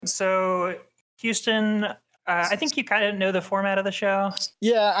So, Houston, I think you kind of know the format of the show.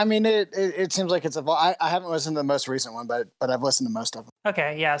 Yeah, I mean, it seems like it's I haven't listened to the most recent one, but I've listened to most of them.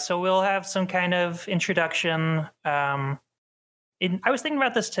 Okay, yeah. So we'll have some kind of introduction. I was thinking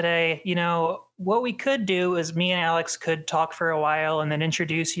about this today. You know, what we could do is me and Alex could talk for a while and then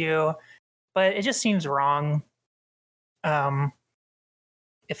introduce you, but it just seems wrong.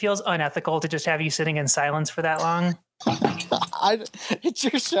 It feels unethical to just have you sitting in silence for that long. It's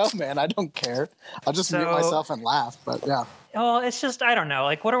your show, man. I don't care. I'll just mute myself and laugh. But yeah. Well, it's just, I don't know.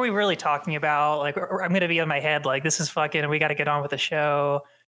 Like, what are we really talking about? Like, I'm going to be in my head like, this is fucking, we got to get on with the show.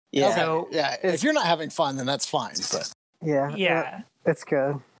 Yeah. So, yeah. If you're not having fun, then that's fine. But yeah, it's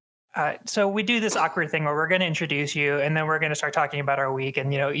good. So we do this awkward thing where we're going to introduce you, and then we're going to start talking about our week.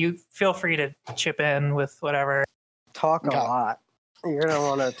 And, you know, you feel free to chip in with whatever. Talk a lot. You're going to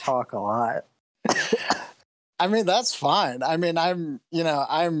want to talk a lot. I mean, that's fine. I mean, I'll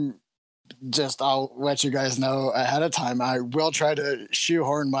let you guys know ahead of time. I will try to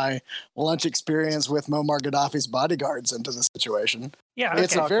shoehorn my lunch experience with Muammar Gaddafi's bodyguards into the situation. Yeah.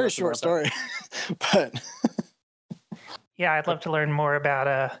 It's a very short story, but yeah, I'd love to learn more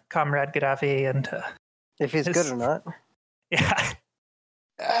about Comrade Gaddafi and if he's good or not. Yeah.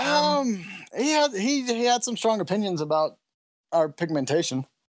 He had some strong opinions about our pigmentation.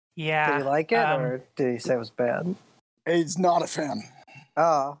 Yeah. Did he like it, or did he say it was bad? He's not a fan.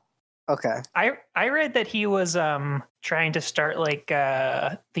 Oh, okay. I read that he was trying to start like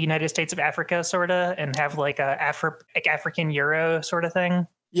the United States of Africa sorta, and have like a African Euro sort of thing.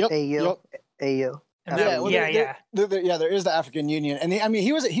 Yep. AU. There is the African Union, and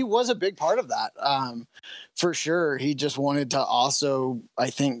he was a big part of that, for sure. He just wanted to also,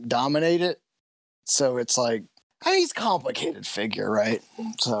 I think, dominate it. So it's like, he's a complicated figure, right?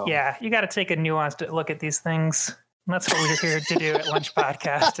 So yeah, you got to take a nuanced look at these things. And that's what we're here to do at Lunch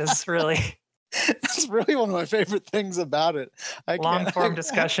Podcast. Is really that's really one of my favorite things about it. Long form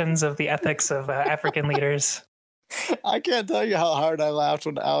discussions of the ethics of African leaders. I can't tell you how hard I laughed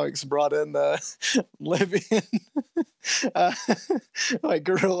when Alex brought in the Libyan like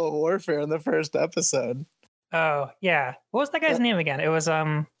guerrilla warfare in the first episode. Oh yeah, what was that guy's name again? It was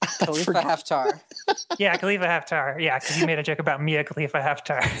Khalifa Haftar. Yeah, Khalifa Haftar. Yeah, because you made a joke about Mia Khalifa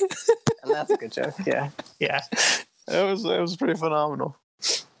Haftar. And that's a good joke. Yeah. It was pretty phenomenal.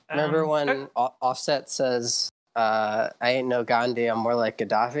 Remember when Offset says, "I ain't no Gandhi, I'm more like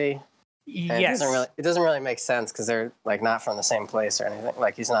Gaddafi." Yes. It doesn't really make sense because they're like not from the same place or anything.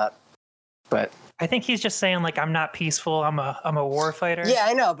 Like he's not. But I think he's just saying like, I'm not peaceful. I'm a war fighter. Yeah,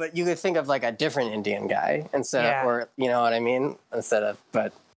 I know, but you could think of like a different Indian guy instead of, or you know what I mean,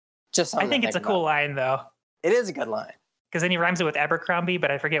 but just. I think it's a cool line though. It is a good line because then he rhymes it with Abercrombie, but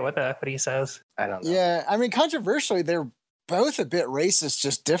I forget what he says. I don't know. Yeah, I mean, controversially, they're both a bit racist,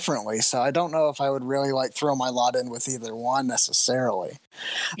 just differently. So I don't know if I would really like throw my lot in with either one necessarily.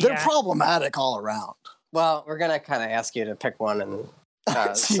 They're problematic all around. Well, we're gonna kind of ask you to pick one and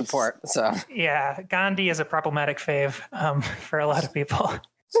support. So yeah, Gandhi is a problematic fave for a lot of people.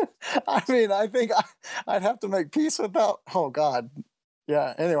 I mean, I think I'd have to make peace without. Oh God.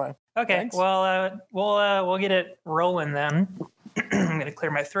 Yeah. Anyway. Okay. Thanks. Well, we'll get it rolling then. I'm gonna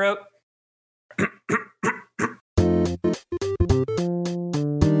clear my throat.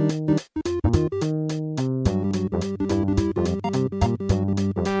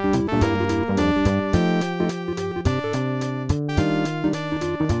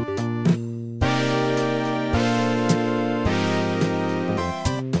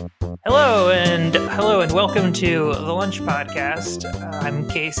 Hello and welcome to the Lunch Podcast. I'm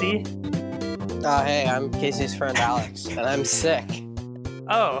Casey. Hey, I'm Casey's friend Alex, and I'm sick.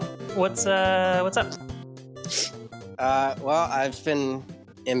 Oh, what's up? Well, I've been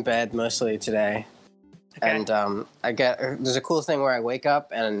in bed mostly today, and there's a cool thing where I wake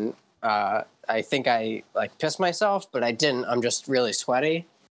up and I think I like pissed myself, but I didn't. I'm just really sweaty.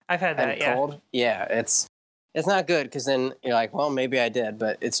 I've had that. And cold. Yeah, it's not good because then you're like, well, maybe I did,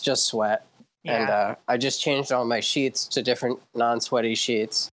 but it's just sweat. Yeah. And I just changed all my sheets to different non-sweaty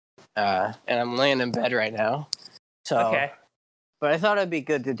sheets, and I'm laying in bed right now. So, okay. But I thought it'd be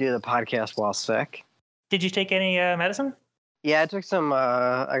good to do the podcast while sick. Did you take any medicine? Yeah, I took some.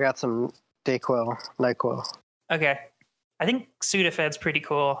 I got some NyQuil. Okay, I think Sudafed's pretty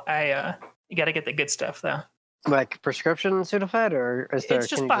cool. You got to get the good stuff though. Like prescription Sudafed, or is there? It's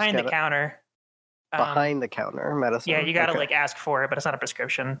just behind the counter. Behind the counter medicine. Yeah, you got to like ask for it, but it's not a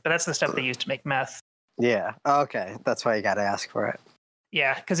prescription. But that's the stuff they use to make meth. Yeah. Okay, that's why you got to ask for it.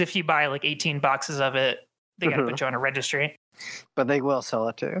 Yeah, because if you buy like 18 boxes of it, they got to put you on a registry. But they will sell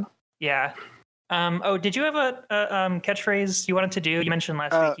it too. Yeah. Did you have a catchphrase you wanted to do? You mentioned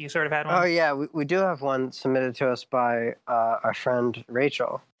last week you sort of had one. Oh yeah, we do have one submitted to us by our friend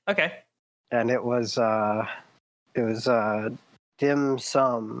Rachel. Okay. And it was dim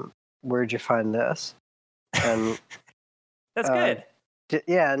sum. Where'd you find this? And that's good.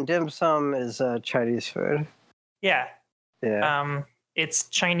 And dim sum is Chinese food. Yeah. Yeah. It's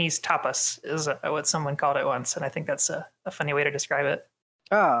Chinese tapas is what someone called it once, and I think that's a funny way to describe it.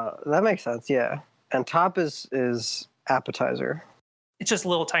 Oh, that makes sense. Yeah. And top is appetizer. It's just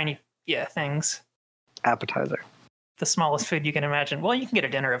little tiny things. Appetizer. The smallest food you can imagine. Well, you can get a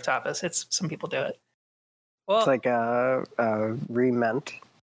dinner of tapas. Some people do it. Well, it's like re-ment.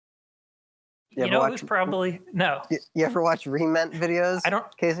 You know who's probably no. You ever watch re-ment videos? I don't,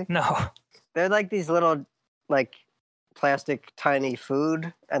 Casey. No. They're like these little like plastic tiny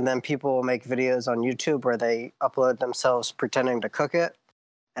food, and then people will make videos on YouTube where they upload themselves pretending to cook it,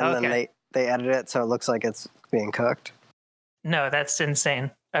 and then they edit it so it looks like it's being cooked. No, that's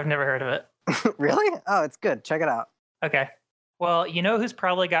insane. I've never heard of it. Really? Oh, it's good. Check it out. Okay. Well, you know who's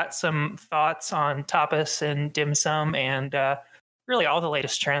probably got some thoughts on tapas and dim sum and really all the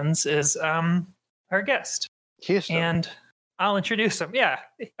latest trends is our guest, Houston. And I'll introduce him. Yeah.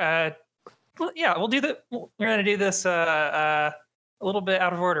 We'll do that. We're going to do this a little bit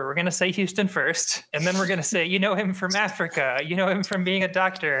out of order. We're going to say Houston first, and then we're going to say, you know him from Africa. You know him from being a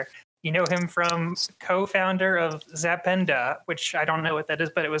doctor. You know him from co-founder of Zapenda, which I don't know what that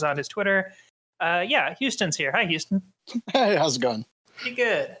is, but it was on his Twitter. Houston's here. Hi, Houston. Hey, how's it going? Pretty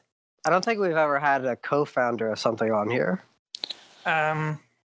good. I don't think we've ever had a co-founder of something on here.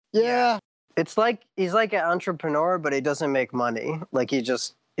 Yeah. It's like he's like an entrepreneur, but he doesn't make money. Like he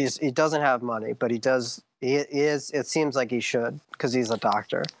doesn't have money, but he does. He is. It seems like he should because he's a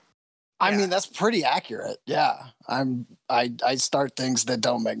doctor. I mean, that's pretty accurate. Yeah, I start things that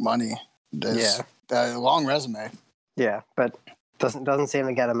don't make money. A long resume. Yeah, but doesn't seem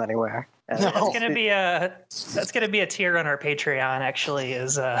to get him anywhere. No. That's gonna be a tier on our Patreon. Actually,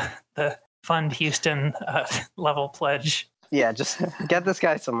 is the Fund Houston level pledge. Yeah, just get this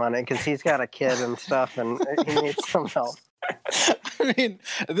guy some money because he's got a kid and stuff, and he needs some help. I mean,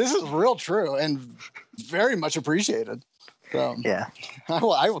 this is real true and very much appreciated. So, yeah,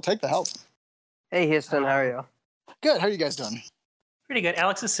 I will take the help. Hey, Houston, how are you? Good. How are you guys doing? Pretty good.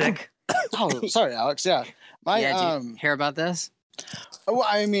 Alex is sick. Oh, sorry, Alex. Yeah, did you hear about this? Well,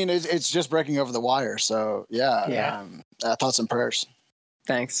 I mean, it's just breaking over the wire. So yeah. Thoughts and prayers.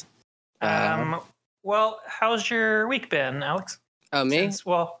 Thanks. Well, how's your week been, Alex? Oh, me?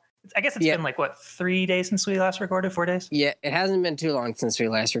 I guess it's been like, 3 days since we last recorded? 4 days? Yeah, it hasn't been too long since we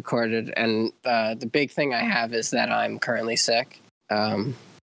last recorded. And the big thing I have is that I'm currently sick. I'm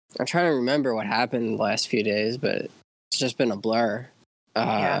trying to remember what happened the last few days, but it's just been a blur.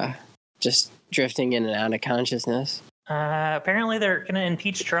 Just drifting in and out of consciousness. Apparently they're going to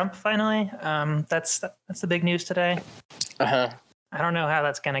impeach Trump finally. That's the big news today. Uh-huh. I don't know how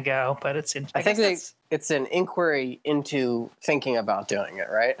that's going to go, but it's. I think it's an inquiry into thinking about doing it,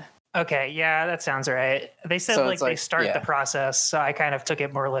 right? Okay, yeah, that sounds right. They said they start the process, so I kind of took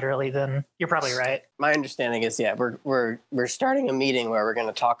it more literally than you're probably right. My understanding is, we're starting a meeting where we're going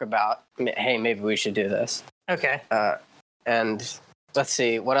to talk about, hey, maybe we should do this. Okay. And let's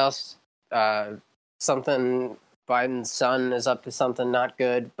see, what else? Something Biden's son is up to something not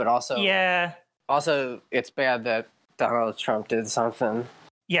good, but also it's bad that Donald Trump did something.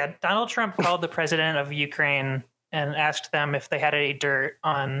 Yeah, Donald Trump called the president of Ukraine and asked them if they had any dirt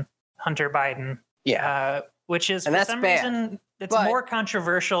on Hunter Biden. Yeah. Which is, for some reason, it's more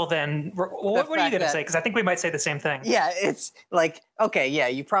controversial than... What are you going to say? Because I think we might say the same thing. Yeah, it's like, okay, yeah,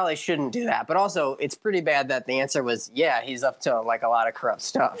 you probably shouldn't do that. But also, it's pretty bad that the answer was, yeah, he's up to like a lot of corrupt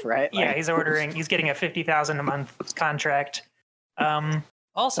stuff, right? Yeah, he's getting a $50,000 a month contract.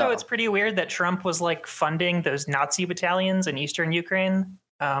 It's pretty weird that Trump was like funding those Nazi battalions in Eastern Ukraine.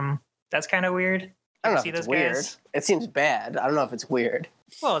 That's kind of weird. I don't know if it's weird. Guys? It seems bad. I don't know if it's weird.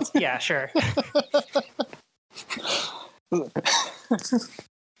 Well, sure.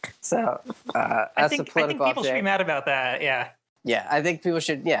 So, I think people should be mad about that. Yeah. Yeah, I think people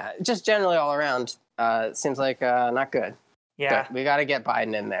should. Yeah, just generally all around. It seems like not good. Yeah. But we got to get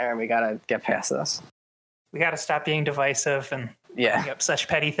Biden in there, and we got to get past this. We got to stop being divisive and bring up such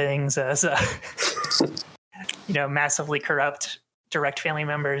petty things as, massively corrupt direct family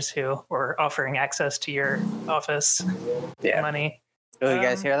members who were offering access to your office money. Oh, you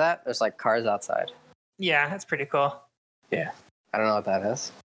guys hear that? There's like cars outside. Yeah, that's pretty cool. Yeah, I don't know what that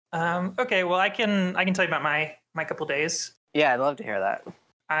is. Okay, well, I can tell you about my couple days. Yeah, I'd love to hear that.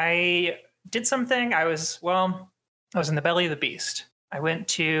 I did something. I was in the belly of the beast. I went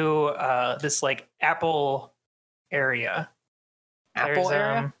to this like apple area.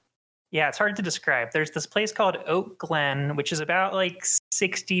 Area? Yeah, it's hard to describe. There's this place called Oak Glen, which is about like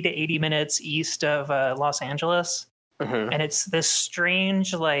 60 to 80 minutes east of Los Angeles. Mm-hmm. And it's this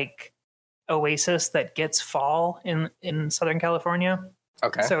strange like oasis that gets fall in Southern California.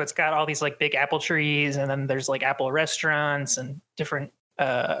 Okay. So it's got all these like big apple trees, and then there's like apple restaurants and different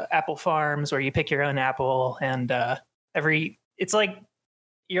apple farms where you pick your own apple, and it's like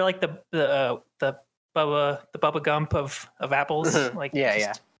you're like the Bubba Gump of apples. Mm-hmm. Like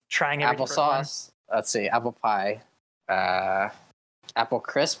yeah. Trying every applesauce. Let's see, apple pie, apple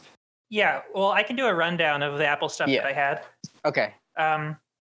crisp. Yeah, well, I can do a rundown of the apple stuff that I had. Okay.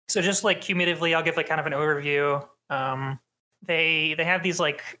 So just like cumulatively, I'll give like kind of an overview. They have these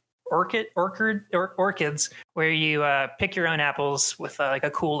like orchids where you pick your own apples with like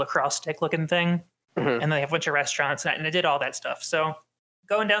a cool lacrosse stick looking thing, mm-hmm. and they have a bunch of restaurants, and it did all that stuff. So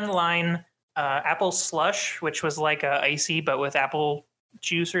going down the line, apple slush, which was like icy but with apple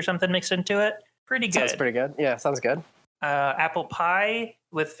juice or something mixed into it. Pretty good. Sounds pretty good. Yeah, sounds good. Apple pie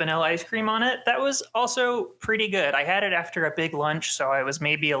with vanilla ice cream on it. That was also pretty good. I had it after a big lunch, so I was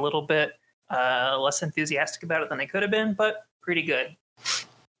maybe a little bit less enthusiastic about it than I could have been, but pretty good.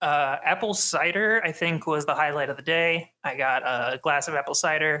 Apple cider, I think, was the highlight of the day. I got a glass of apple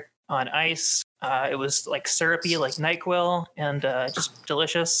cider on ice. It was like syrupy, like NyQuil, and just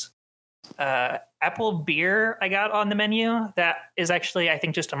delicious. Apple beer I got on the menu. That is actually, I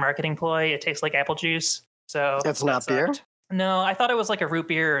think, just a marketing ploy. It tastes like apple juice. So it's not beer? No, I thought it was like a root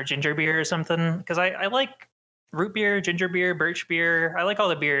beer or ginger beer or something, because I like root beer, ginger beer, birch beer. I like all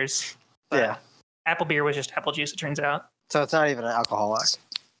the beers. Yeah. Apple beer was just apple juice, it turns out. So it's not even an alcoholic?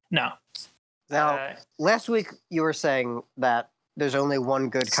 No. Now, last week you were saying that there's only one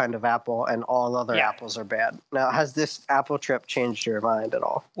good kind of apple and all other apples are bad. Now, has this apple trip changed your mind at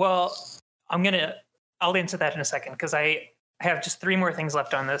all? Well, I'll answer that in a second, because I have just 3 more things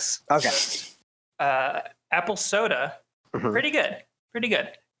left on this. Okay. Apple soda, pretty good.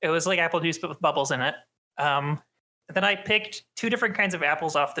 It was like apple juice, but with bubbles in it. Then I picked 2 different kinds of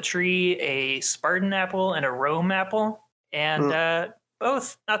apples off the tree, a Spartan apple and a Rome apple. And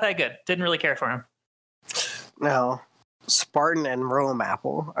both not that good. Didn't really care for them. No. Spartan and Rome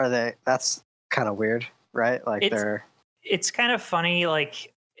apple, that's kind of weird, right? Like it's kind of funny.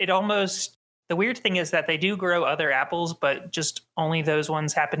 Like the weird thing is that they do grow other apples, but just only those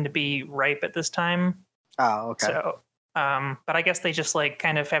ones happen to be ripe at this time. Oh, okay. So, but I guess they just like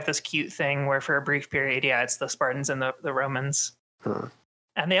kind of have this cute thing where for a brief period, it's the Spartans and the Romans.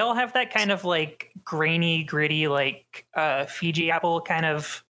 And they all have that kind of like grainy, gritty, like Fiji apple kind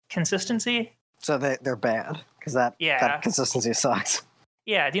of consistency. So they're bad because that consistency sucks.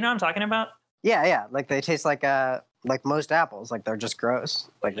 Yeah, do you know what I'm talking about? Yeah. Like they taste like most apples. Like they're just gross.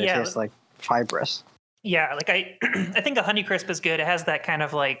 Like they taste like fibrous. Yeah, like I think a Honeycrisp is good. It has that kind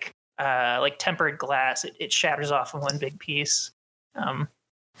of like tempered glass. It shatters off in one big piece.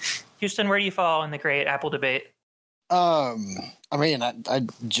 Houston, where do you fall in the great apple debate? I mean, I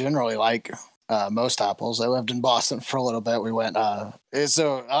generally like most apples. I lived in Boston for a little bit. We went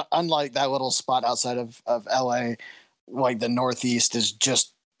so unlike that little spot outside of LA, like the Northeast is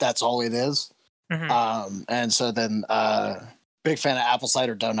just that's all it is. Mm-hmm. And so then big fan of apple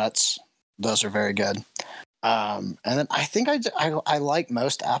cider donuts. Those are very good. And then I think I like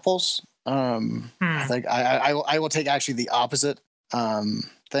most apples. I think I will take actually the opposite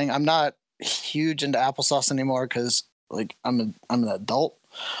thing. I'm not huge into applesauce anymore because like I'm an adult,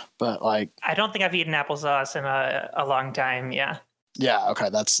 but like I don't think I've eaten applesauce in a long time. Yeah. Okay,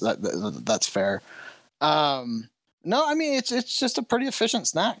 that's fair. No, I mean it's just a pretty efficient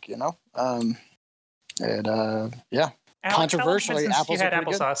snack, you know. Controversially, apples you had are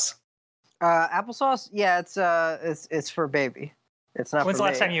pretty applesauce. Applesauce, it's for baby. It's not. When's the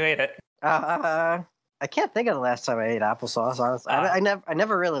last time you ate it? I can't think of the last time I ate applesauce. Honestly, I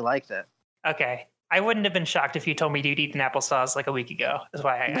never really liked it. Okay, I wouldn't have been shocked if you told me you'd eaten applesauce like a week ago. That's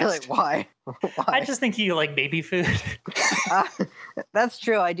why I asked. Really? Why? I just think you like baby food. That's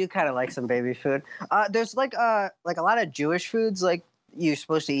true. I do kind of like some baby food. There's like a lot of Jewish foods like you're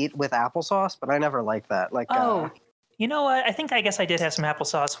supposed to eat with applesauce, but I never liked that. Like, you know what? I guess I did have some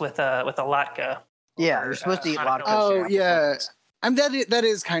applesauce with a latke. Yeah, you're supposed to eat latke. Oh yeah. That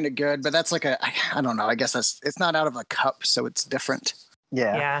is kind of good, but that's like I don't know. I guess it's not out of a cup, so it's different.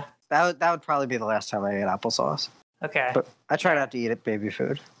 Yeah. That would probably be the last time I ate applesauce. Okay. But I try not to eat it baby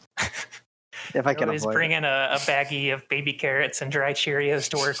food. If I can always avoid bring it. in a baggie of baby carrots and dry Cheerios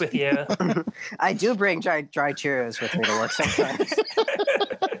to work with you. I do bring dry Cheerios with me to work sometimes.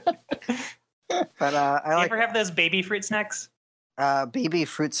 But I you ever have those baby fruit snacks? Baby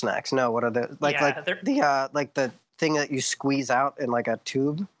fruit snacks. No, what are they? Like the thing that you squeeze out in like a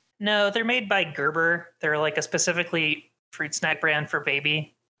tube? No, they're made by Gerber. They're like a specifically fruit snack brand for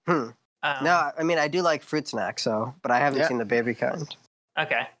baby. No, I mean I do like fruit snacks, but I haven't seen the baby kind.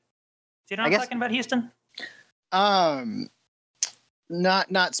 Okay. Do you know what I'm talking about, Houston?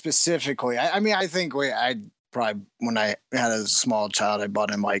 Not specifically. I mean, I think I probably when I had a small child, I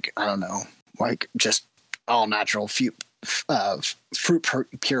bought him like I don't know, like just all natural fruit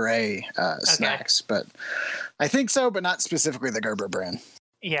puree snacks. But I think so, but not specifically the Gerber brand.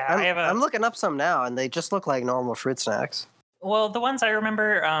 Yeah, I'm looking up some now, and they just look like normal fruit snacks. Well, the ones I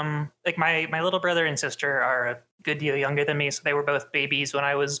remember, like my little brother and sister are a good deal younger than me, so they were both babies when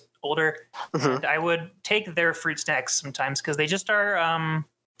I was older. And I would take their fruit snacks sometimes because they just are,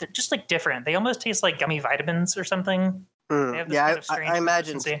 they're just like different. They almost taste like gummy vitamins or something. They have this kind of strange I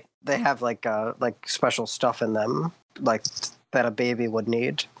imagine consistency. They have like special stuff in them, like that a baby would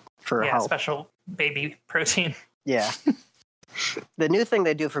need for health. Special baby protein. Yeah. The new thing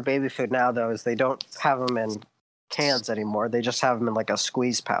they do for baby food now, though, is they don't have them in cans anymore. They just have them in like a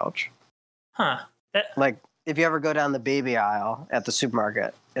squeeze pouch. Huh. Like if you ever go down the baby aisle at the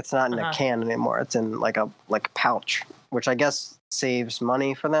supermarket, it's not in a can anymore. It's in like a pouch, which I guess saves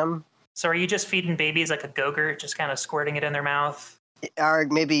money for them. So are you just feeding babies like a Go-Gurt, just kind of squirting it in their mouth? Or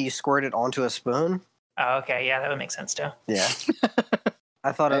maybe you squirt it onto a spoon. Oh, okay. Yeah, that would make sense too. Yeah.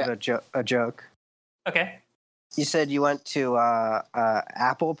 I thought of a joke. Okay. You said you went to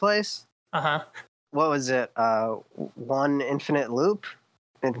Apple Place? Uh-huh. What was it? One Infinite Loop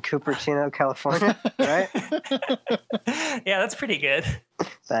in Cupertino, California, right? Yeah, that's pretty good.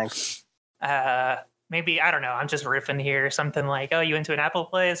 Thanks. Maybe, I don't know, I'm just riffing here. Something like, oh, you went to an Apple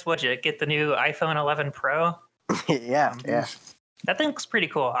Place? What'd you get, the new iPhone 11 Pro? Yeah. That thing looks pretty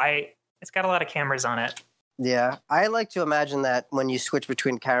cool. It's got a lot of cameras on it. Yeah, I like to imagine that when you switch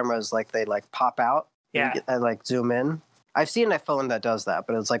between cameras, like they like pop out. Yeah. I like zoom in. I've seen a phone that does that,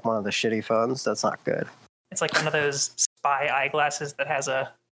 but it's like one of the shitty phones. That's not good. It's like one of those spy eyeglasses that has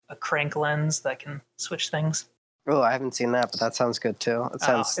a crank lens that can switch things. Oh, I haven't seen that, but that sounds good too. It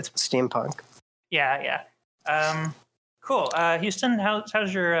sounds steampunk. Yeah. Cool. Houston,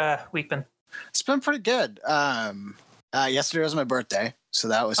 how's your week been? It's been pretty good. Yesterday was my birthday, so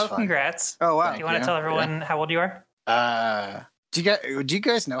that was fun. Congrats. Oh, wow. Do you want to tell everyone how old you are? Do you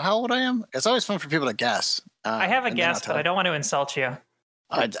guys know how old I am? It's always fun for people to guess. I have a guess, but I don't want to insult you.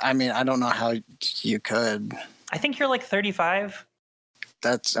 I mean, I don't know how you could. I think you're like 35.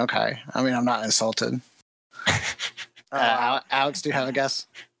 That's okay. I mean, I'm not insulted. Alex, do you have a guess?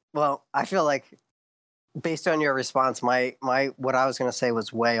 Well, I feel like based on your response, my what I was going to say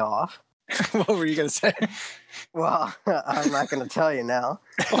was way off. What were you going to say? Well, I'm not going to tell you now.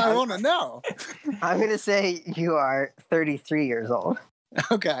 Well, I want to know. I'm going to say you are 33 years old.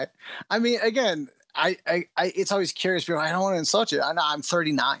 Okay. I mean, again, I it's always curious. People, I don't want to insult you. I'm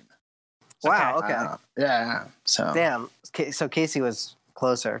 39. Wow. Okay. Yeah. So. Damn. So Casey was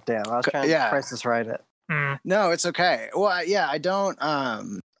closer. Damn. I was trying to price this right. No, it's okay. Well, yeah, I don't. I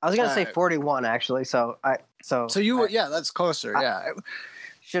was gonna say 41 actually. So that's closer.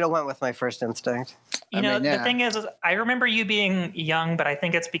 Should have went with my first instinct. The thing is, I remember you being young, but I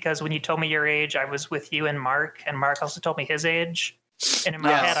think it's because when you told me your age, I was with you and Mark also told me his age. And in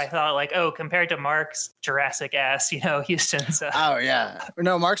my head, I thought like, oh, compared to Mark's Jurassic ass, Houston. So. Oh yeah,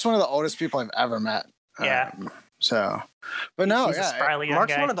 no, Mark's one of the oldest people I've ever met. Yeah. So, but no, he's a spryly young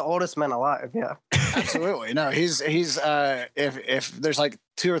Mark's guy. one of the oldest men alive. Yeah. Absolutely. No, he's if there's like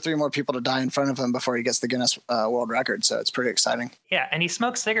 2 or 3 more people to die in front of him before he gets the Guinness World Record, so it's pretty exciting. Yeah, and he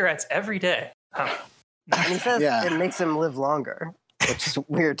smokes cigarettes every day. Oh. And he says it makes him live longer, which is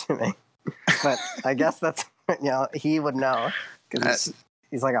weird to me. But I guess that's he would know because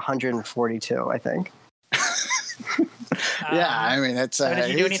he's like 142, I think. Yeah, I mean it's. So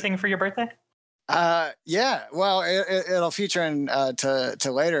did you do anything for your birthday? Yeah. Well, it'll feature in to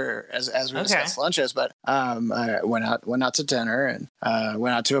later as we discuss lunches. But I went out to dinner and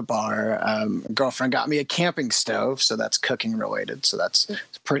went out to a bar. Girlfriend got me a camping stove, so that's cooking related. So that's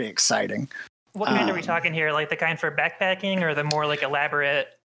pretty exciting. What kind are we talking here? Like the kind for backpacking, or the more like elaborate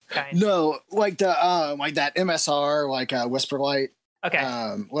kind? No, like the like that MSR, like Whisper Light. Okay.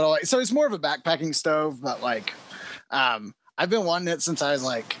 So it's more of a backpacking stove, but like I've been wanting it since I was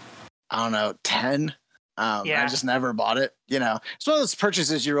like, I don't know, 10. I just never bought it. It's one of those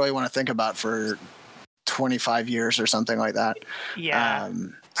purchases you really want to think about for 25 years or something like that. Yeah.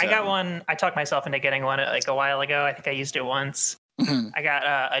 I got one. I talked myself into getting one like a while ago. I think I used it once. Mm-hmm. I got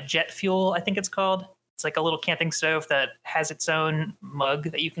a jet fuel, I think it's called. It's like a little camping stove that has its own mug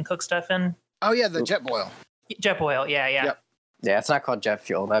that you can cook stuff in. Oh yeah, the jet boil. Jet boil, yeah. Yep. Yeah, it's not called jet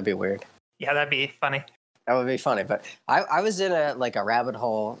fuel. That'd be weird. Yeah, that'd be funny. That would be funny. But I was in a rabbit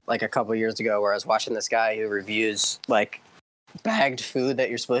hole like a couple years ago where I was watching this guy who reviews like bagged food that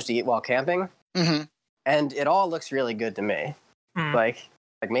you're supposed to eat while camping. Mm-hmm. And it all looks really good to me. Like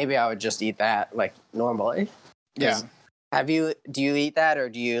maybe I would just eat that like normally. Yeah. Do you eat that, or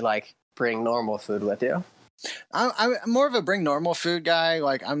do you like bring normal food with you? I'm more of a bring normal food guy.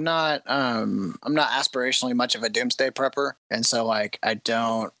 Like I'm not aspirationally much of a doomsday prepper, and so like I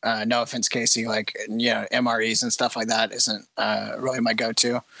don't. No offense, Casey. Like MREs and stuff like that isn't really my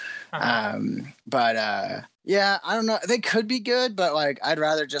go-to. But yeah, I don't know. They could be good, but like I'd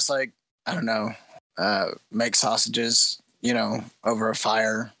rather just like I don't know, make sausages, over a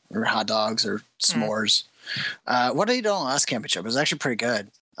fire, or hot dogs or s'mores. What did I eat on last camping trip? It was actually pretty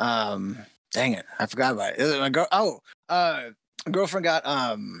good. Dang it, I forgot about it. My girlfriend got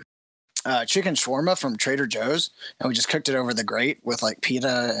chicken shawarma from Trader Joe's, and we just cooked it over the grate with like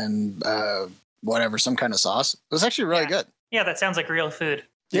pita and whatever, some kind of sauce. It was actually really good. Yeah, that sounds like real food.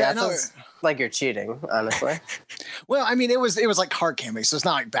 Yeah, it sounds like you're cheating, honestly. Well, I mean, it was like hard camping, so it's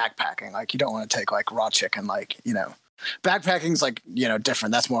not like backpacking. Like you don't want to take like raw chicken, like backpacking's like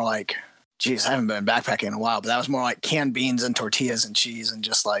different. That's more like. Geez, I haven't been backpacking in a while, but that was more like canned beans and tortillas and cheese and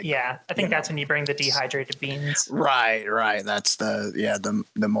just like. Yeah, I think that's when you bring the dehydrated beans. Right. That's the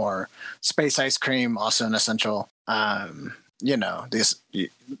more space ice cream, also an essential. The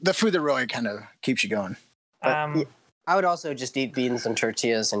food that really kind of keeps you going. I would also just eat beans and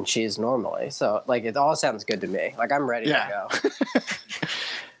tortillas and cheese normally. So like it all sounds good to me. Like I'm ready to go.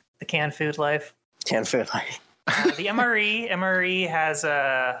 The canned food life. Canned food life. The MRE has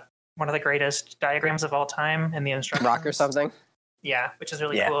one of the greatest diagrams of all time in the instructions. Rock or something? Yeah, which is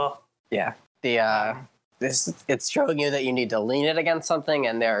really cool. Yeah. It's showing you that you need to lean it against something,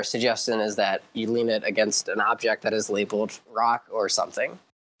 and their suggestion is that you lean it against an object that is labeled rock or something.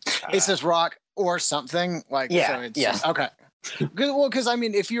 It says rock or something? Like, yeah. So it's, okay. Because I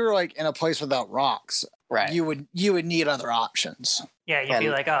mean, if you were like in a place without rocks, right, you would need other options. Yeah, you'd be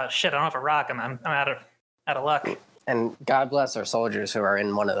like, oh shit, I don't have a rock, I'm out of luck. And God bless our soldiers who are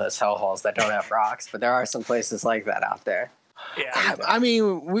in one of those hellholes that don't have rocks, but there are some places like that out there. Yeah, I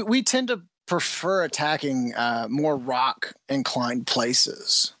mean, we tend to prefer attacking more rock inclined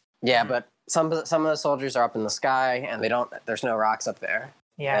places. Yeah, but some of the soldiers are up in the sky, and there's no rocks up there.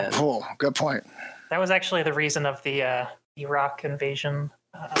 Yeah, cool. Good point. That was actually the reason of the Iraq invasion.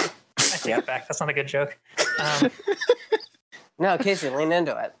 I take it back. That's not a good joke. No, Casey, lean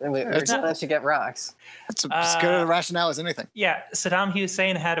into it. We're just going to get rocks. That's as good a rationale as anything. Yeah, Saddam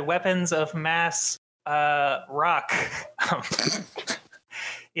Hussein had weapons of mass rock.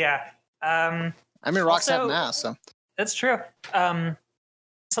 Yeah. I mean, rocks have mass, so. That's true.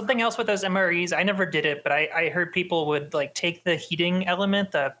 Something else with those MREs, I never did it, but I heard people would like take the heating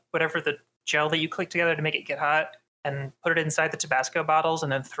element, whatever the gel that you click together to make it get hot, and put it inside the Tabasco bottles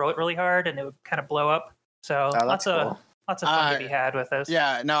and then throw it really hard, and it would kind of blow up. So lots of fun to be had with this.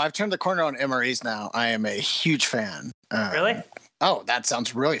 Yeah, no, I've turned the corner on MREs now. I am a huge fan. Really? Oh, that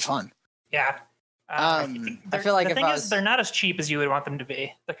sounds really fun. Yeah. I feel like the thing is, they're not as cheap as you would want them to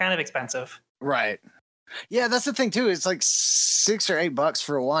be. They're kind of expensive. Right. Yeah, that's the thing too. It's like $6 or $8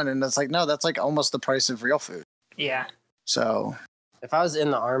 for one, and it's like no, that's like almost the price of real food. Yeah. So, if I was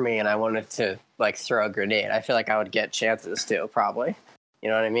in the army and I wanted to like throw a grenade, I feel like I would get chances too. Probably. You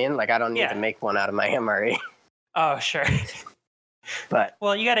know what I mean? Like I don't need to make one out of my MRE. Oh, sure. But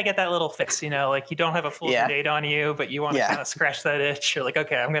you got to get that little fix, like you don't have a full grenade on you, but you want to kind of scratch that itch. You're like,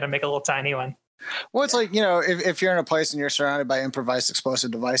 okay, I'm going to make a little tiny one. Well, it's like, if you're in a place and you're surrounded by improvised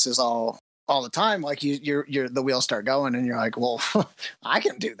explosive devices all the time, like you're the wheels start going and you're like, well, I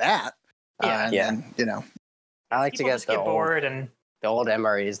can do that. Yeah. Then, I like to get bored and the old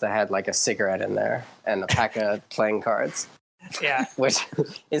MREs that had like a cigarette in there and a pack of playing cards. Yeah. Which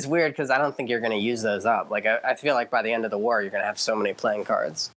is weird because I don't think you're going to use those up. Like I feel like by the end of the war, you're going to have so many playing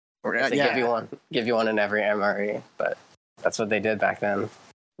cards. They give you one in every MRE, but that's what they did back then.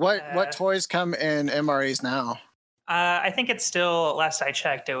 What toys come in MREs now? I think it's still, last I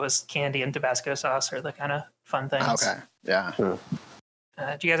checked, it was candy and Tabasco sauce are the kind of fun things. Okay. Yeah. Do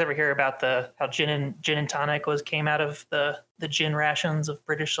you guys ever hear about how gin and tonic came out of the gin rations of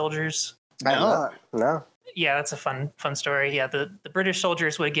British soldiers? No. Yeah, that's a fun story. Yeah, the British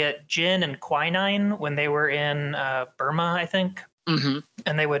soldiers would get gin and quinine when they were in Burma, I think. Mm-hmm.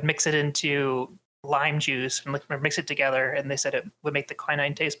 And they would mix it into lime juice and mix it together, and they said it would make the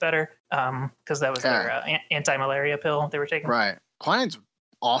quinine taste better because that was their anti-malaria pill they were taking. Right. Quinine's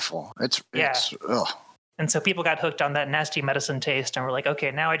awful. It's ugh. And so people got hooked on that nasty medicine taste and were like,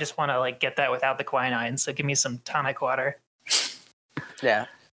 okay, now I just want to like get that without the quinine, so give me some tonic water. Yeah,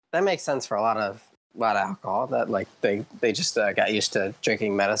 that makes sense for a lot of alcohol. That like they just got used to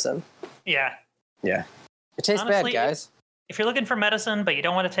drinking medicine. Yeah. Yeah. It tastes Honestly, bad, guys. If you're looking for medicine, but you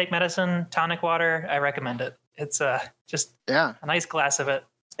don't want to take medicine, tonic water, I recommend it. It's just a nice glass of it.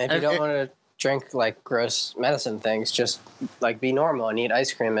 And if you don't want to drink like gross medicine things, just like be normal and eat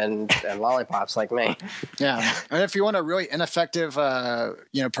ice cream and lollipops like me. Yeah. And if you want a really ineffective,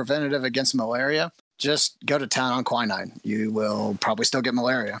 preventative against malaria, just go to town on quinine. You will probably still get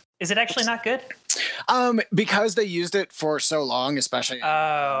malaria. Is it actually not good? Because they used it for so long, especially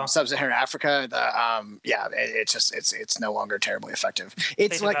in sub-Saharan Africa. It's no longer terribly effective.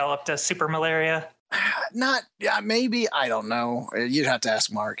 It's they developed a super malaria. Maybe, I don't know. You'd have to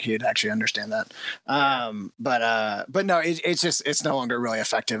ask Mark. He'd actually understand that. But no, it's no longer really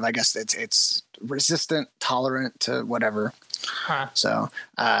effective. I guess it's resistant, tolerant to whatever. Huh. So,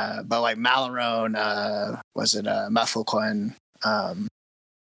 but like Malarone, was it methylquine?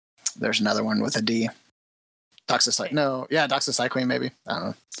 There's another one with a D. Doxycycline maybe. I don't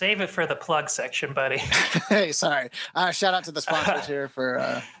know. Save it for the plug section, buddy. Hey, sorry. Shout out to the sponsors here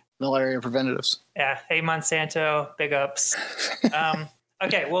for malaria preventatives. Yeah. Hey, Monsanto, big ups.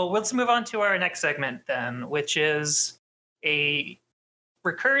 Okay, well, let's move on to our next segment then, which is a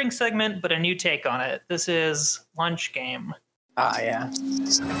recurring segment, but a new take on it. This is Lunch Game. Yeah. Well,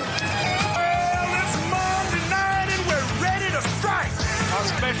 it's Monday night and we're ready to strike. Our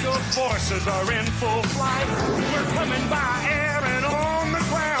special forces are in full flight. We're coming by air and on the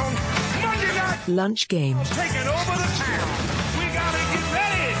ground. Monday night Lunch Game. Taking over the town. We gotta get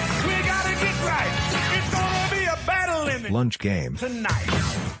ready. We gotta get right. It's gonna be a battle in the Lunch Game tonight.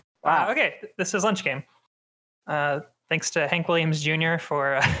 Wow. Okay, this is Lunch Game. Thanks to Hank Williams Jr.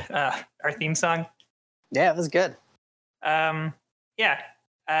 for our theme song. Yeah, it was good.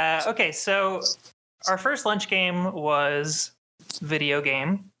 Okay, so our first lunch game was video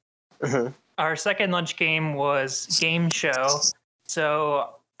game. Mm-hmm. Our second lunch game was game show.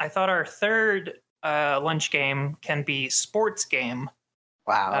 So I thought our third lunch game can be sports game.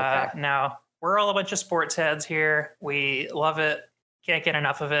 Wow. Okay. Now, we're all a bunch of sports heads here. We love it. Can't get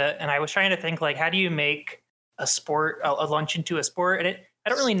enough of it. And I was trying to think, like, how do you make a sport, a lunch into a sport? And I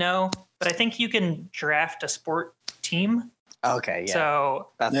don't really know, but I think you can draft a sport team. Okay, yeah. So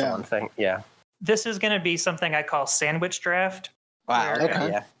that's the one thing. Yeah. This is going to be something I call sandwich draft. Wow. Okay.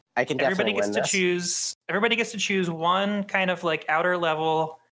 Yeah. I can definitely win this. Everybody gets to choose one kind of like outer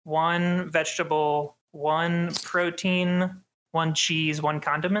level, one vegetable, one protein, one cheese, one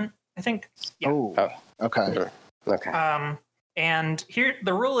condiment, I think. Yeah. Oh, okay. Okay. And here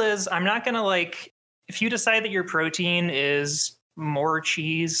the rule is I'm not going to like, if you decide that your protein is more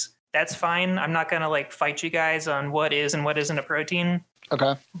cheese, that's fine. I'm not going to like fight you guys on what is and what isn't a protein.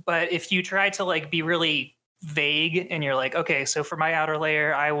 Okay. But if you try to like be really vague and you're like, okay, so for my outer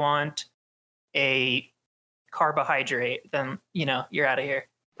layer, I want a carbohydrate, then, you're out of here.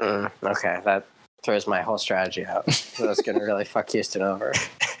 Okay. That throws my whole strategy out. So that's going to really fuck Houston over.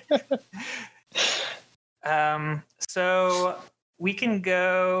 So we can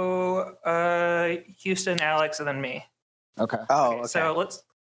go Houston, Alex, and then me. Okay. Oh, okay. So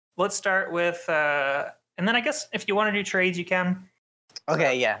let's start with and then I guess if you want to do trades, you can.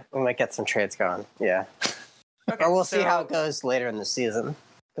 Okay, yeah. We might get some trades going. Yeah. Okay, or we'll see how it goes later in the season.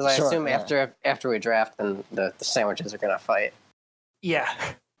 Because I assume after we draft, then the sandwiches are going to fight. Yeah.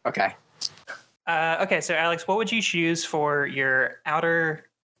 Okay. Okay, so Alex, what would you choose for your outer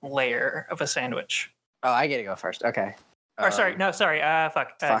layer of a sandwich? Oh, I get to go first. Okay. Sorry.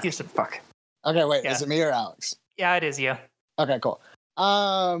 Fuck. Houston. Fuck. Okay, wait. Yeah. Is it me or Alex? Yeah, it is you. Okay, cool.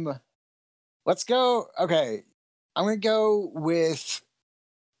 Let's go. Okay, I'm gonna go with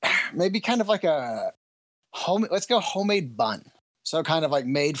maybe kind of like a let's go homemade bun. So kind of like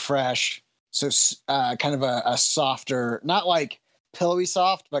made fresh. So kind of a softer, not like pillowy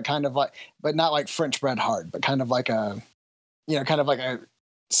soft, but not like French bread hard, but kind of like a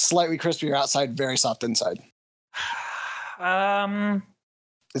slightly crispier outside, very soft inside.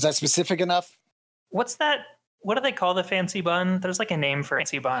 Is that specific enough? What's that? What do they call the fancy bun? There's like a name for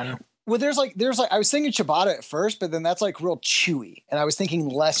fancy bun. Well, there's like I was thinking ciabatta at first, but then that's like real chewy, and I was thinking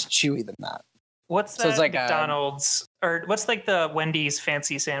less chewy than that. What's that? So it's like McDonald's or what's like the Wendy's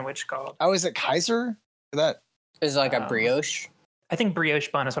fancy sandwich called? Oh, is it Kaiser? Is it like a brioche? I think brioche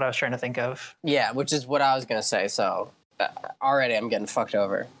bun is what I was trying to think of. Yeah, which is what I was gonna say. So already I'm getting fucked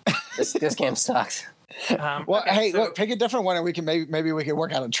over. This game sucks. Well, okay, hey, look, pick a different one, and we can maybe we can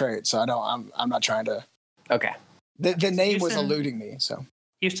work out a trade. So I'm not trying to. Okay. The name was eluding me. So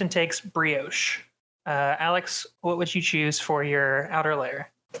Houston takes brioche. Alex, what would you choose for your outer layer?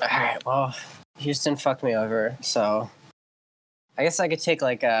 All right. Well, Houston fucked me over, so I guess I could take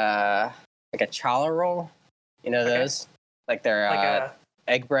like a challah roll. You know those? Like they're like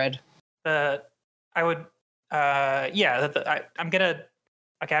egg bread. I would. I'm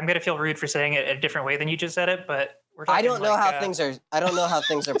gonna feel rude for saying it a different way than you just said it, but I don't know how things are. I don't know how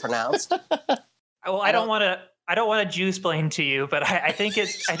things are pronounced. Well, I don't want to Jew-splain to you, but I think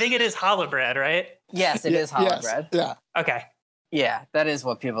it is challah bread, right? Yes, it is challah bread. Yeah. Okay. Yeah, that is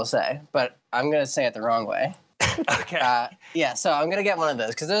what people say, but I'm gonna say it the wrong way. Okay. So I'm gonna get one of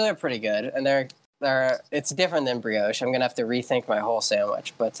those because those are pretty good, and they're it's different than brioche. I'm gonna have to rethink my whole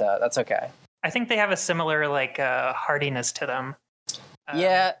sandwich, but that's okay. I think they have a similar hardiness to them.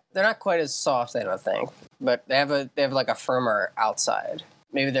 Yeah, they're not quite as soft, I don't think, but they have like a firmer outside.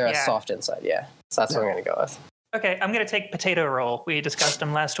 Maybe they're a soft inside. Yeah, so that's what I'm gonna go with. Okay, I'm gonna take potato roll. We discussed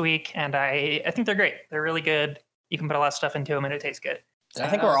them last week, and I think they're great. They're really good. You can put a lot of stuff into them, and it tastes good. I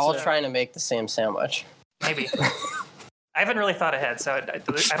think we're all trying to make the same sandwich. Maybe. I haven't really thought ahead, so I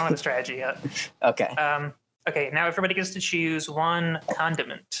don't have a strategy yet. Okay. Okay, now everybody gets to choose one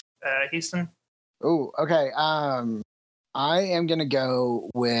condiment. Houston? Oh, okay. I am going to go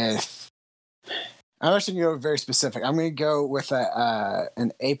with... I'm actually going to go very specific. I'm going to go with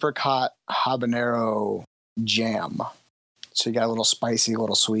an apricot habanero jam. So you got a little spicy, a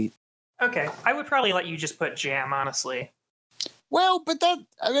little sweet. Okay. I would probably let you just put jam, honestly. Well, but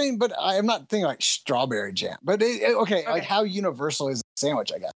I'm not thinking like strawberry jam. But okay, like how universal is the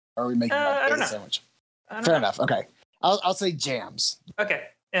sandwich, I guess? Are we making a sandwich? Fair enough. Okay. I'll say jams. Okay.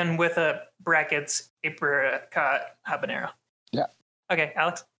 And with brackets, apricot habanero. Yeah. Okay,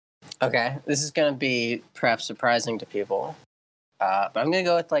 Alex? Okay. This is going to be perhaps surprising to people. But I'm going to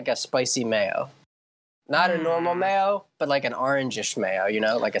go with like a spicy mayo. Not a normal mayo, but like an orangish mayo,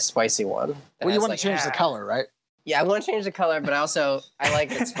 like a spicy one. Well, you want to change the color, right? Yeah, I want to change the color, but also I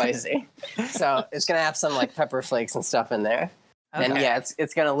like it spicy. So it's going to have some like pepper flakes and stuff in there. Okay. And yeah,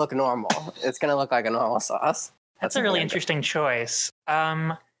 it's going to look normal. It's going to look like a normal sauce. That's a really interesting choice.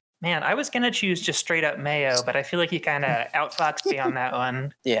 Man, I was going to choose just straight up mayo, but I feel like you kind of outfoxed me on that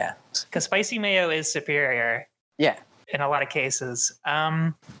one. Yeah. Because spicy mayo is superior. Yeah. In a lot of cases.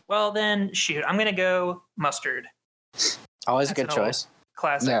 Well then, shoot, I'm going to go mustard. Always a good choice.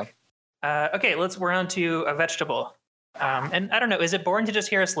 Classic. Yeah. Okay, we're on to a vegetable. And I don't know, is it boring to just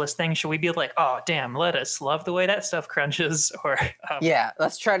hear us listing? Should we be like, oh, damn, lettuce, love the way that stuff crunches? Or yeah,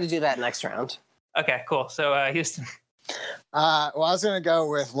 let's try to do that next round. Okay, cool. So, Houston. I was going to go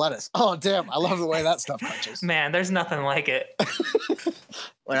with lettuce. Oh, damn, I love the way that stuff crunches. Man, there's nothing like it.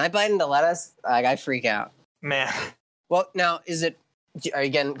 When I bite into lettuce, I freak out. Man. Well, now, are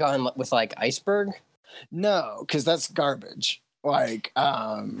you going with like iceberg? No, because that's garbage. Like,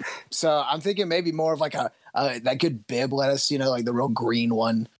 so I'm thinking maybe more of like that good bib lettuce, like the real green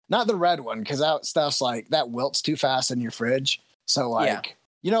one, not the red one, because that stuff's like that wilts too fast in your fridge. So like,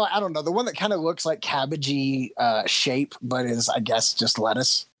 I don't know, the one that kind of looks like cabbagey shape, but is I guess just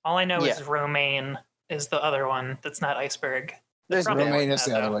lettuce. All I know is romaine is the other one that's not iceberg. There's romaine is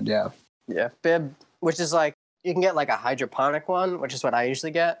the other one, yeah. Yeah, bib, which is like you can get like a hydroponic one, which is what I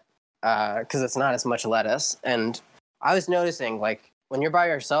usually get, because it's not as much lettuce. And I was noticing, like, when you're by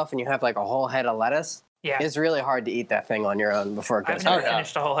yourself and you have, like, a whole head of lettuce, it's really hard to eat that thing on your own before it gets I've never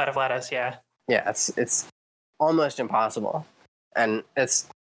finished a whole head of lettuce, yeah. Yeah, it's almost impossible. And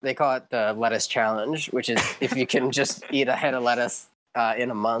they call it the lettuce challenge, which is if you can just eat a head of lettuce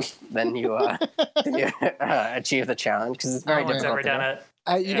in a month, then you achieve the challenge, because it's very difficult. Never done it.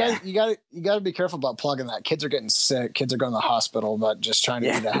 You got to be careful about plugging that. Kids are getting sick. Kids are going to the hospital, but just trying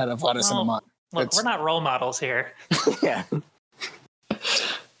to eat a head of lettuce in a month. Look, we're not role models here. Yeah.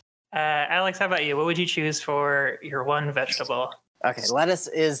 Alex, how about you? What would you choose for your one vegetable? Okay, lettuce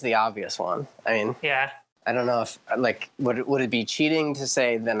is the obvious one. I mean, yeah. I don't know if would it be cheating to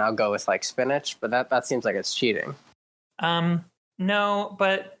say then I'll go with like spinach, but that seems like it's cheating. No,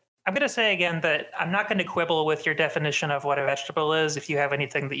 but I'm going to say again that I'm not going to quibble with your definition of what a vegetable is. If you have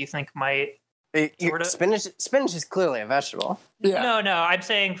anything that you think might. Spinach is clearly a vegetable. Yeah. No. I'm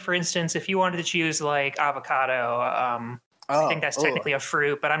saying, for instance, if you wanted to choose like avocado, I think that's technically a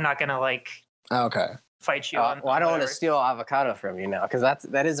fruit, but I'm not going to fight you on. Well, I don't want to steal avocado from you now, because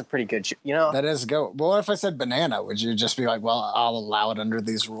that is a pretty good. That is good. Well, what if I said banana? Would you just be like, well, I'll allow it under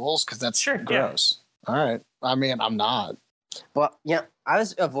these rules because that's gross. Yeah. All right. I mean, I'm not. Well, yeah, I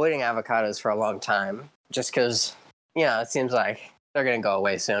was avoiding avocados for a long time just because it seems like they're going to go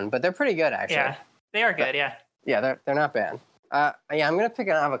away soon, but they're pretty good, actually. Yeah, they are good, yeah. Yeah, they're not bad. I'm going to pick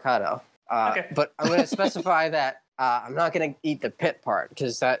an avocado, but I'm going to specify that I'm not going to eat the pit part,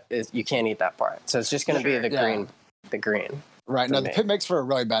 because you can't eat that part. So it's just going to be the green. Right, no, the pit makes for a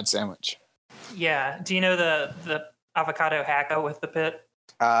really bad sandwich. Yeah, do you know the avocado hacko with the pit?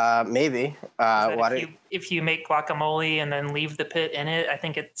 Maybe. If you make guacamole and then leave the pit in it, I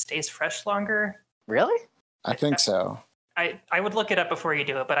think it stays fresh longer. Really? I think so. I would look it up before you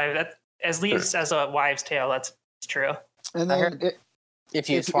do it, but at least as a wives' tale, that's true. And then if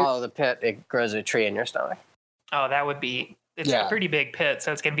you swallow the pit, it grows a tree in your stomach. Oh, that would be. It's a pretty big pit,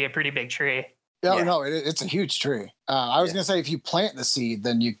 so it's going to be a pretty big tree. No, it's a huge tree. I was going to say if you plant the seed,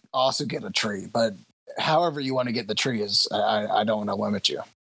 then you also get a tree. But however you want to get the tree is, I don't want to limit you.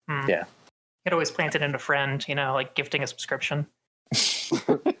 Yeah. You could always plant it in a friend, like gifting a subscription.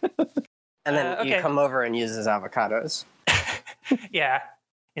 And then you come over and use his avocados. Yeah.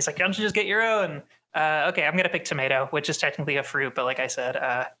 He's like, don't you just get your own? Okay, I'm going to pick tomato, which is technically a fruit. But like I said,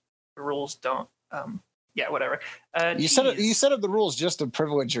 the rules don't. Whatever. You set up the rules just to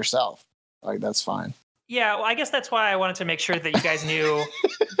privilege yourself. Like, that's fine. Yeah, well, I guess that's why I wanted to make sure that you guys knew,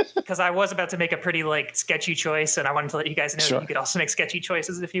 because I was about to make a pretty sketchy choice, and I wanted to let you guys know that you could also make sketchy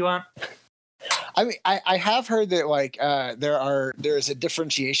choices if you want. I mean, I have heard that there is a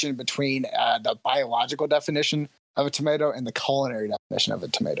differentiation between the biological definition of a tomato and the culinary definition of a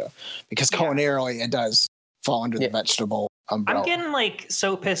tomato, because culinarily it does fall under the vegetable umbrella. I'm getting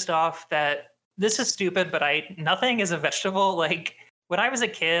so pissed off that this is stupid, but nothing is a vegetable. Like, when I was a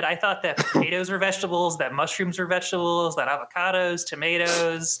kid, I thought that potatoes were vegetables, that mushrooms were vegetables, that avocados,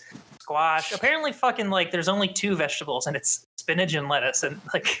 tomatoes, squash. Apparently fucking there's only 2 vegetables, and it's spinach and lettuce, and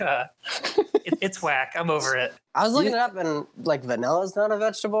it's whack. I'm over it. I was looking it up, and vanilla's not a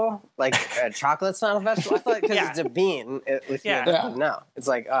vegetable. Chocolate's not a vegetable. I thought because it's a bean. No, it's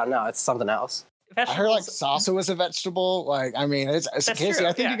no, it's something else. Vegetables. I heard salsa was a vegetable. I mean, it's Casey. True.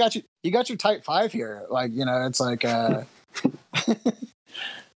 I think you got your type 5 here. It's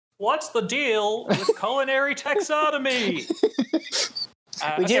What's the deal with culinary taxonomy?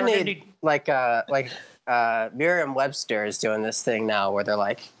 We do need Merriam-Webster is doing this thing now where they're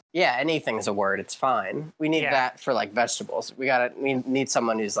like, yeah, anything's a word, it's fine. We need that for vegetables. We need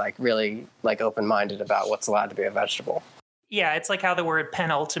someone who's really open-minded about what's allowed to be a vegetable. Yeah, it's like how the word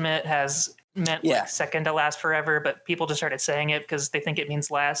penultimate has meant second to last forever, but people just started saying it because they think it means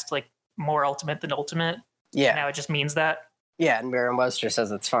last, more ultimate than ultimate. Yeah. And now it just means that. Yeah, and Merriam-Webster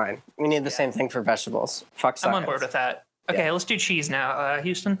says it's fine. We need the same thing for vegetables. Fuck science. I'm on board with that. Okay, let's do cheese now.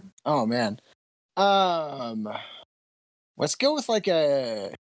 Houston? Oh, man. Let's go with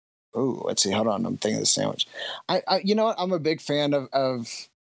a... Oh, let's see. Hold on. I'm thinking of the sandwich. I you know what? I'm a big fan of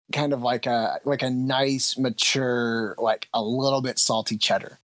kind of like a nice, mature, a little bit salty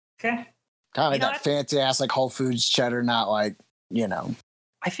cheddar. Okay. Kind of that fancy ass Whole Foods cheddar, not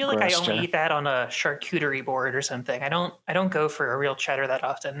I feel like I only eat that on a charcuterie board or something. I don't go for a real cheddar that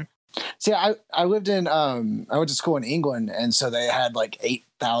often. See, I lived in I went to school in England, and so they had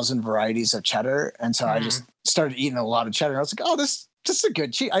 8,000 varieties of cheddar, and so I just started eating a lot of cheddar. I was like, oh, this is a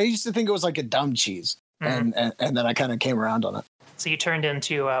good cheese. I used to think it was a dumb cheese, and then I kind of came around on it. So you turned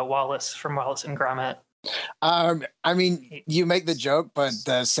into Wallace from Wallace and Gromit. I mean, you make the joke, but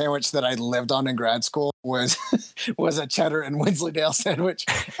the sandwich that I lived on in grad school was a cheddar and Wensleydale sandwich,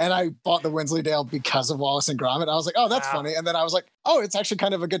 and I bought the Wensleydale because of Wallace and Gromit. I was like, oh, that's funny, and then I was like, oh, it's actually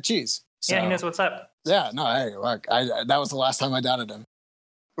kind of a good cheese. So, yeah, he knows what's up. Yeah, no, hey, look, that was the last time I doubted him.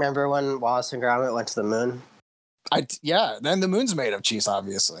 Remember when Wallace and Gromit went to the moon? Then the moon's made of cheese,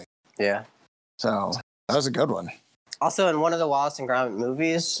 obviously. Yeah. So that was a good one. Also, in one of the Wallace and Gromit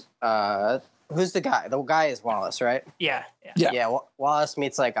movies, who's the guy? The guy is Wallace, right? Yeah. Wallace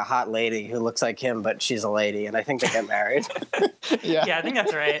meets a hot lady who looks like him, but she's a lady, and I think they get married. Yeah, I think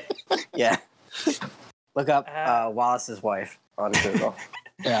that's right. Yeah. Look up Wallace's wife on Google.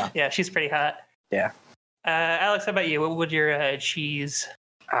 Yeah, she's pretty hot. Yeah. Alex, how about you? What would your cheese?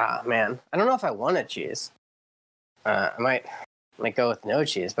 Man, I don't know if I want a cheese. I might go with no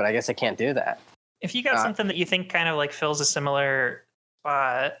cheese, but I guess I can't do that. If you got something that you think kind of fills a similar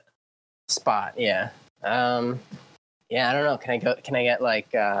spot, yeah. I don't know. Can I get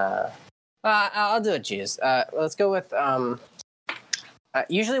I'll do a cheese. Let's go with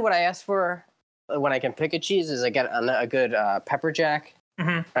usually what I ask for when I can pick a cheese is I get a good pepper jack.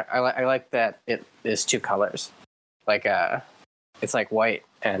 Mm-hmm. I like that it is 2 colors. It's white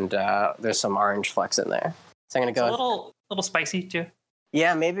and there's some orange flecks in there. So I'm gonna go a little spicy too.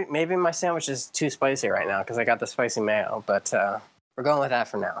 Yeah, maybe my sandwich is too spicy right now because I got the spicy mayo, but we're going with that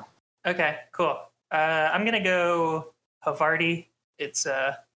for now. Okay, cool. I'm going to go Havarti. It's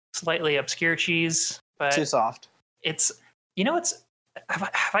a slightly obscure cheese, but... Too soft. It's... Have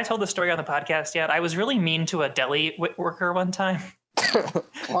I told this story on the podcast yet? I was really mean to a deli worker one time.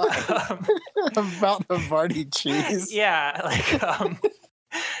 What? About Havarti cheese? Yeah,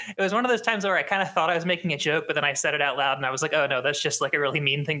 It was one of those times where I kind of thought I was making a joke, but then I said it out loud and I was like, oh no, that's just like a really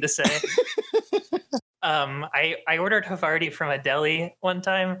mean thing to say. I ordered Havarti from a deli one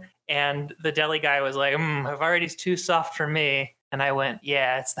time, and the deli guy was like, Havarti's too soft for me. And I went,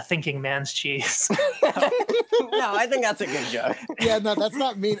 yeah, it's the thinking man's cheese. No, I think that's a good joke. Yeah, no, that's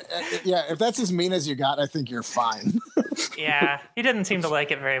not mean. Yeah, if that's as mean as you got, I think you're fine. Yeah, he didn't seem to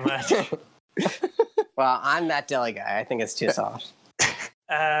like it very much. Well, I'm that deli guy. I think it's too soft.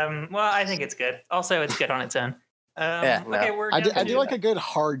 Well, I think it's good. Also, it's good on its own. Yeah, no. Okay, I do like a good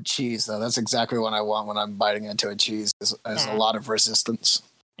hard cheese, though. That's exactly what I want when I'm biting into a cheese. Is a lot of resistance.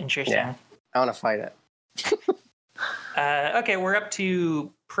 Interesting. Yeah, I want to fight it. Okay, we're up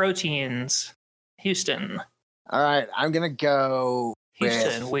to proteins. Houston. All right, I'm gonna go.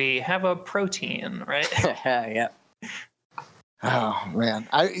 Houston, we have a protein, right? Yeah. Oh man,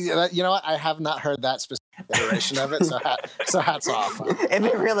 you know what? I have not heard that specific iteration of it, so hats off. It'd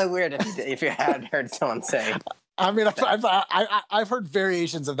be really weird if you had heard someone say. I mean, I've heard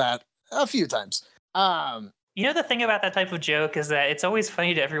variations of that a few times. You know, the thing about that type of joke is that it's always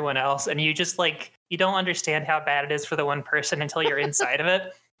funny to everyone else, and you just like you don't understand how bad it is for the one person until you're inside of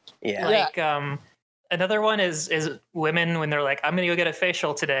it. Yeah. Like another one is women when they're like, I'm gonna go get a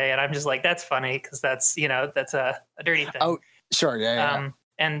facial today, and I'm just like, that's funny because that's a dirty thing. Oh, sure, yeah.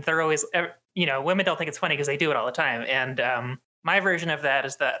 And they're always, women don't think it's funny because they do it all the time. And my version of that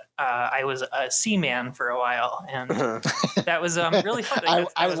is that I was a seaman for a while, and that was really fun.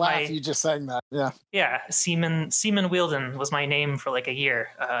 I laugh you just saying that. Yeah. Yeah, Seaman Wielden was my name for like a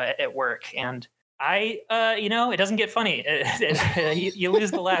year at work, and I, it doesn't get funny. You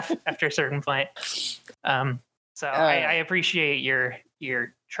lose the laugh after a certain point. So I appreciate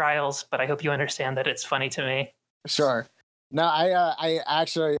your trials, but I hope you understand that it's funny to me. Sure. No, I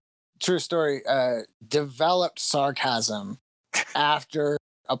actually, true story, developed sarcasm after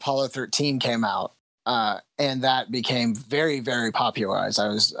Apollo 13 came out, and that became very, very popularized. I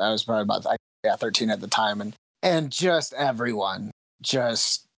was probably about 13 at the time, and just everyone,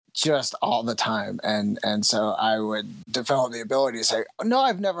 just all the time, and so I would develop the ability to say, "No,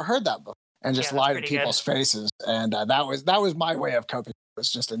 I've never heard that before," and just lie to people's faces, and that was my way of coping. It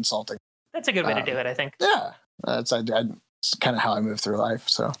was just insulting. That's a good way to do it, I think. Yeah, that's kind of how I move through life.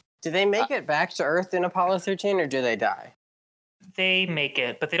 So, do they make it back to Earth in Apollo 13, or do they die? They make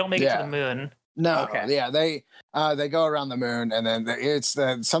it, but they don't make it to the moon. No, okay. Yeah, they go around the moon, and then it's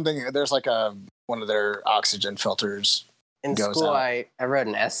something. There's like one of their oxygen filters. In school, I wrote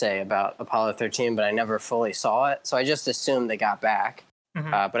an essay about Apollo 13, but I never fully saw it, so I just assumed they got back.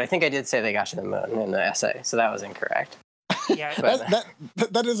 Mm-hmm. But I think I did say they got to the moon in the essay, so that was incorrect. Yeah,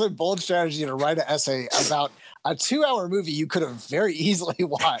 that is a bold strategy to write an essay about a 2-hour movie you could have very easily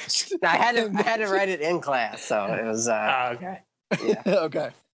watched. I had to write it in class, so it was. Okay. Yeah. Okay.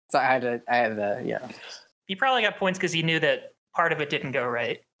 So I had to. Yeah. You probably got points because you knew that part of it didn't go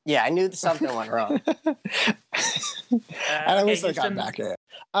right. Yeah, I knew something went wrong. And I wish I got back at it.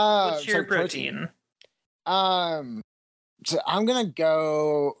 What's your protein? So I'm gonna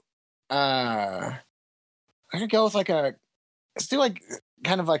go. I'm gonna go with let's do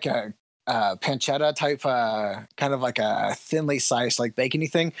kind of like a pancetta type, kind of like a thinly sliced like bacony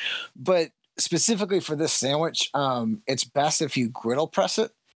thing, but specifically for this sandwich, it's best if you griddle press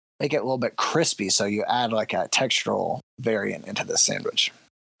it, make it a little bit crispy, so you add like a textural variant into the sandwich.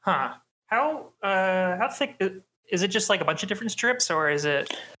 Huh? How thick is it? Just like a bunch of different strips, or is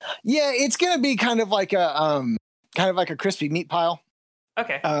it? Yeah, it's gonna be kind of like a crispy meat pile.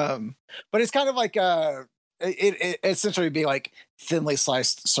 Okay. But it's kind of like it essentially be like thinly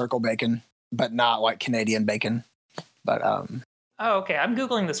sliced circle bacon, but not like Canadian bacon. But Oh, okay. I'm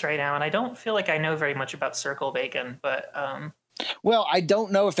Googling this right now, and I don't feel like I know very much about circle bacon, but well, I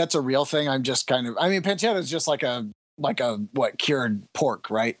don't know if that's a real thing. I'm just pancetta is just like a cured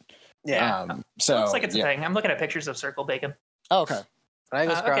pork, right? Yeah. So looks like it's a thing. I'm looking at pictures of circle bacon. Oh, okay. When I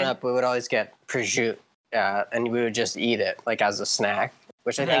was growing up, we would always get prosciutto, and we would just eat it like as a snack,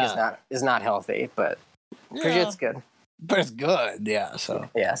 which I think is not healthy, but prosciutto's good. But it's good, yeah. So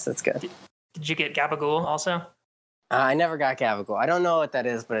yes, it's good. Did you get gabagool also? I never got gabagool. I don't know what that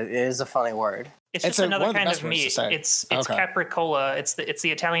is, but it is a funny word. It's just another kind of meat. It's capricola. It's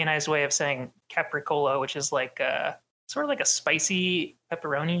the Italianized way of saying capricola, which is like sort of like a spicy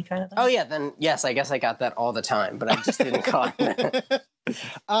pepperoni kind of thing. Oh yeah, then yes, I guess I got that all the time, but I just didn't call it.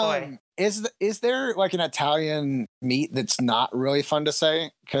 Is there like an Italian meat that's not really fun to say?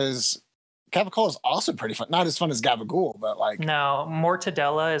 Because capricola is also pretty fun. Not as fun as gabagool, but like no,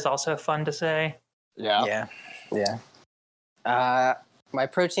 mortadella is also fun to say. Yeah. My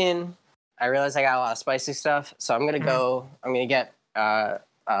protein. I realize I got a lot of spicy stuff, so I'm gonna get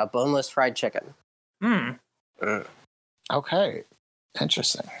boneless fried chicken. Okay,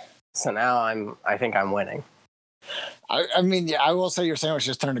 interesting. So now I think I'm winning. I mean, yeah, I will say your sandwich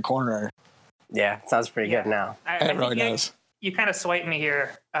just turned a corner. Yeah, it sounds pretty good now. It really does. You kind of swiped me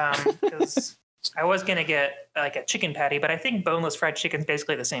here because I was going to get like a chicken patty, but I think boneless fried chicken is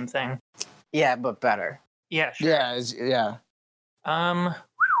basically the same thing. Yeah, but better. Yeah, sure. Yeah.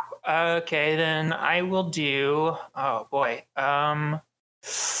 Okay, then I will do. Oh boy. I'm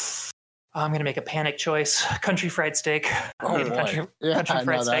gonna make a panic choice. Country fried steak. Country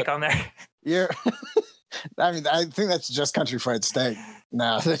fried steak on there. Yeah. I mean, I think that's just country fried steak.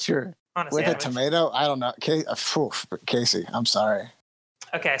 Now that you're with a tomato, I don't know. Casey, I'm sorry.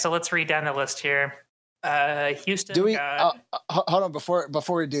 Okay, so let's read down the list here. Houston. Do we? Hold on,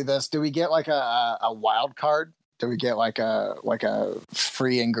 before we do this, do we get like a wild card? Do we get like a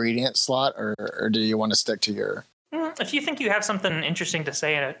free ingredient slot, or do you want to stick to your? If you think you have something interesting to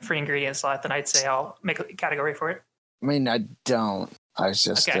say in a free ingredient slot, then I'd say I'll make a category for it. I mean, I don't. I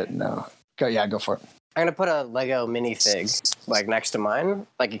just didn't know. Go for it. I'm gonna put a Lego minifig like next to mine,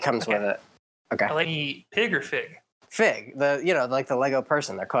 like it comes with it. Okay. A Lego pig or fig? Fig, like the Lego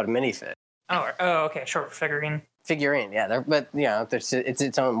person. They're called minifig. Oh, okay, short figurine. Figurine, yeah. It's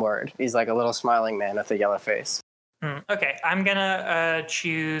its own word. He's like a little smiling man with a yellow face. Okay, I'm gonna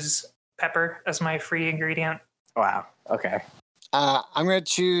choose pepper as my free ingredient. Wow. Okay. I'm gonna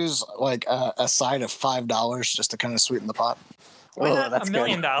choose like a side of $5 just to kind of sweeten the pot. Why not $1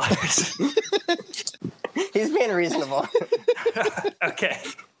 million? He's being reasonable. Okay.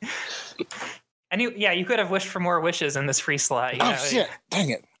 And you could have wished for more wishes in this free slot. Shit! Dang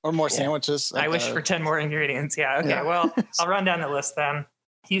it! Or more sandwiches. I wish for 10 more ingredients. Yeah. Okay. Yeah. Well, I'll run down the list then.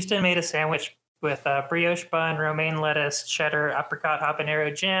 Houston made a sandwich with brioche bun, romaine lettuce, cheddar, apricot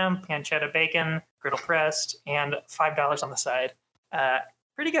habanero jam, pancetta bacon, griddle pressed, and $5 on the side.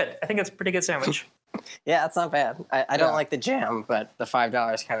 Pretty good. I think it's a pretty good sandwich. Yeah, that's not bad. I don't like the jam, but the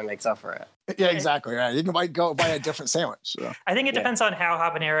 $5 kind of makes up for it. Yeah, exactly. Right. You can go buy a different sandwich. So. I think it depends on how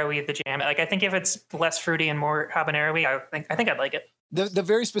habanero-y the jam. Like, I think if it's less fruity and more habanero-y, I think I'd like it. The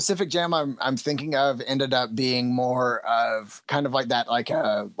very specific jam I'm thinking of ended up being more of kind of like that, like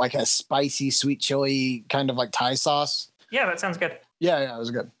a spicy sweet chili kind of like Thai sauce. Yeah, that sounds good. Yeah, it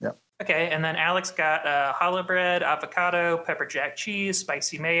was good. Yeah. Okay, and then Alex got challah bread, avocado, pepper jack cheese,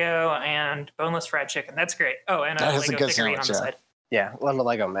 spicy mayo, and boneless fried chicken. That's great. Oh, and a Lego figurine on the side. Yeah, little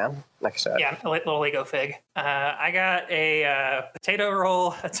Lego man next to it. Yeah, a little Lego fig. I got a potato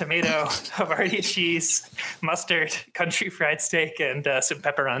roll, a tomato, Havarti cheese, mustard, country fried steak, and some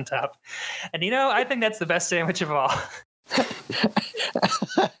pepper on top. And I think that's the best sandwich of all.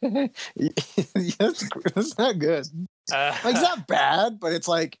 It's not good. It's not bad, but it's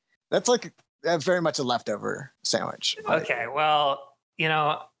like that's like very much a leftover sandwich. Okay, well,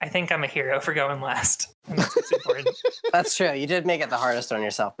 I think I'm a hero for going last. And that's what's important. That's true. You did make it the hardest on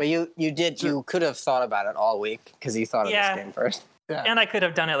yourself, but you could have thought about it all week because you thought of this game first. Yeah. And I could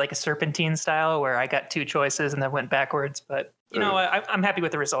have done it like a serpentine style where I got two choices and then went backwards. But you know what? I'm happy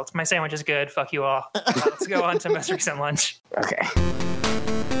with the results. My sandwich is good. Fuck you all. Let's go on to most recent lunch. Okay.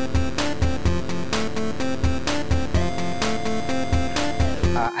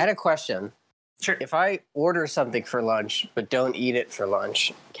 I had a question. Sure. If I order something for lunch but don't eat it for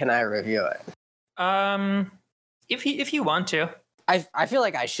lunch, can I review it? If you want to. I feel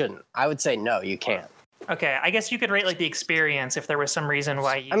like I shouldn't. I would say no, you can't. Okay, I guess you could rate like the experience if there was some reason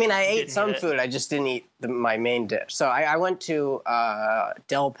why you. I mean, I ate some food. I just didn't eat my main dish. So I went to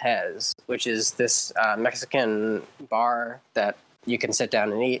Del Pez, which is this Mexican bar that you can sit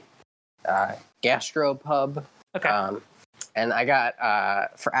down and eat. Gastropub. Okay. And I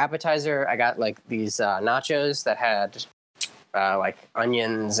got for appetizer, I got like these nachos that had like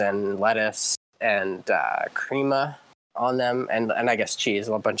onions and lettuce and crema on them, and I guess cheese,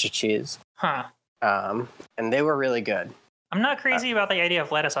 a bunch of cheese. Huh. And they were really good. I'm not crazy about the idea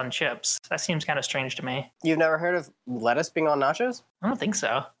of lettuce on chips. That seems kind of strange to me. You've never heard of lettuce being on nachos? I don't think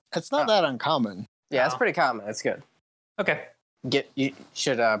so. It's not that uncommon. Yeah, it's pretty common. It's good. Okay. You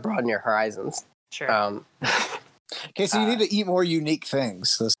should broaden your horizons. Sure. Okay, so you need to eat more unique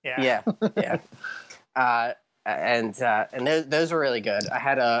things. Yeah. And those were really good. I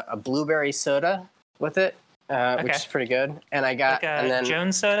had a blueberry soda with it, which is pretty good. And I got like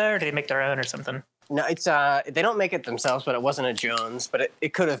Jones soda, or do they make their own or something? No, it's they don't make it themselves, but it wasn't a Jones, but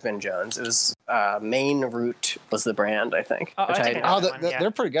it could have been Jones. It was Maine Root was the brand, I think.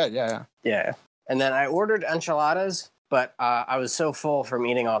 They're pretty good. Yeah. And then I ordered enchiladas, but I was so full from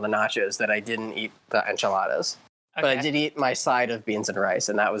eating all the nachos that I didn't eat the enchiladas. Okay. But I did eat my side of beans and rice,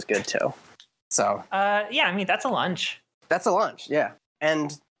 and that was good too. So I mean, that's a lunch. That's a lunch, yeah.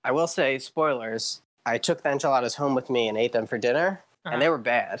 And I will say, spoilers, I took the enchiladas home with me and ate them for dinner, and they were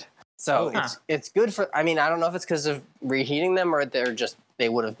bad. So it's good for, I mean, I don't know if it's because of reheating them or they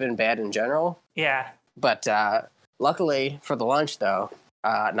would have been bad in general. Yeah. But luckily for the lunch, though,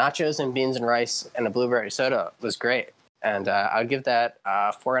 nachos and beans and rice and a blueberry soda was great. And I'd give that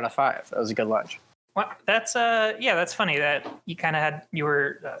 4 out of 5. That was a good lunch. Well, that's that's funny that you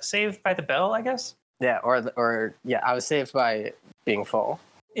were saved by the bell, I guess. Yeah, or I was saved by being full.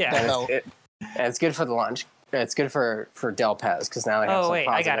 Yeah. And it's good for the lunch. It's good for Del Pez because now I have some positive.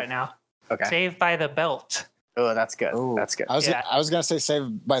 I got it now. Okay. Saved by the belt. Oh, that's good. Ooh. That's good. I was gonna say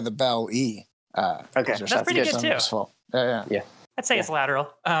saved by the bell E. Okay, that's pretty good too. Useful. Yeah. I'd say it's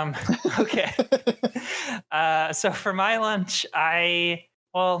lateral. Okay. So for my lunch,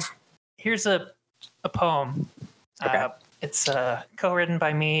 here's a poem. Okay. It's co-written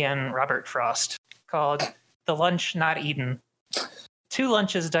by me and Robert Frost called "The Lunch Not Eaten." 2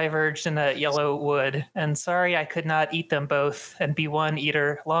 lunches diverged in the yellow wood, and sorry I could not eat them both and be one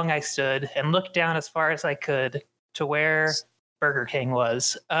eater. Long I stood and looked down as far as I could to where Burger King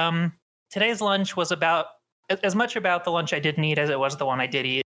was. Today's lunch was about as much about the lunch I didn't eat as it was the one I did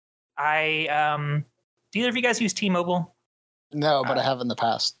eat. Do either of you guys use T-Mobile? No, but I have in the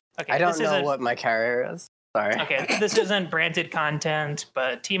past. Okay, I don't know what my carrier is. Sorry. Okay, this isn't branded content,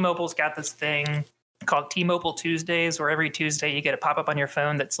 but T-Mobile's got this thing called T-Mobile Tuesdays, where every Tuesday you get a pop-up on your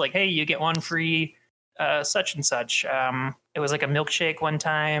phone that's like, hey, you get one free such and such. It was like a milkshake one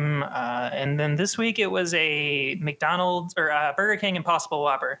time, and then this week it was a McDonald's or Burger King Impossible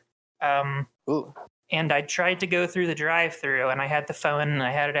Whopper. Ooh. And I tried to go through the drive-thru, and I had the phone, and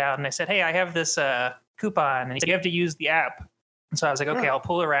I had it out, and I said, hey, I have this coupon, and he said, you have to use the app. And so I was like, okay, I'll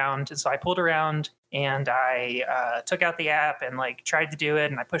pull around. And so I pulled around, and I took out the app and like tried to do it,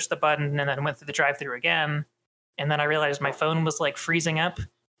 and I pushed the button, and then went through the drive-thru again. And then I realized my phone was like freezing up.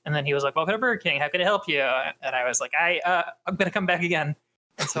 And then he was like, welcome to Burger King. How can I help you? And I was like, I'm going to come back again.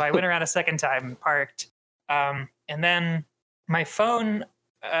 And so I went around a second time and parked. And then my phone,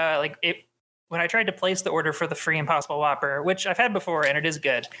 when I tried to place the order for the free Impossible Whopper, which I've had before and it is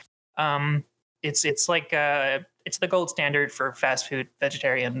good. It's like it's the gold standard for fast food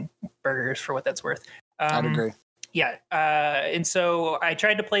vegetarian burgers for what that's worth. I'd agree. Yeah. And so I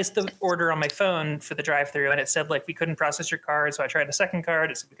tried to place the order on my phone for the drive-thru, and it said like we couldn't process your card. So I tried a second card.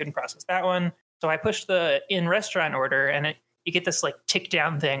 It said we couldn't process that one. So I pushed the in-restaurant order, and you get this like tick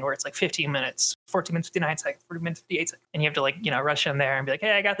down thing where it's like 15 minutes, 14 minutes, 59 seconds, 40 minutes, 58 seconds. And you have to like, rush in there and be like,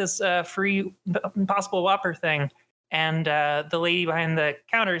 hey, I got this free Impossible Whopper thing. And the lady behind the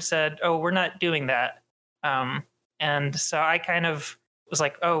counter said, oh, we're not doing that. And so I kind of was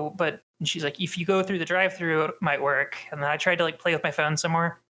like, oh, but and she's like, if you go through the drive-thru, it might work. And then I tried to like play with my phone some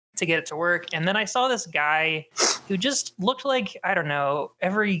more to get it to work. And then I saw this guy who just looked like, I don't know,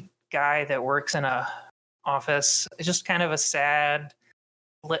 every guy that works in a office. It's just kind of a sad,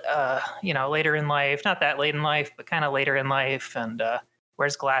 later in life, not that late in life, but kind of later in life, and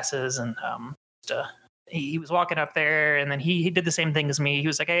wears glasses. And he was walking up there, and then he did the same thing as me. He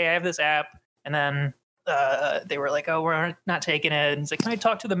was like, hey, I have this app. And then they were like, oh, we're not taking it. And he's like, can I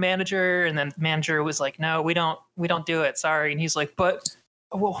talk to the manager? And then the manager was like, no, we don't do it. Sorry. And he's like, but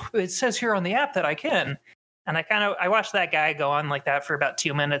well, it says here on the app that I can. And I watched that guy go on like that for about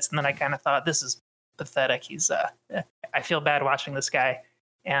 2 minutes. And then I kind of thought, this is pathetic. I feel bad watching this guy.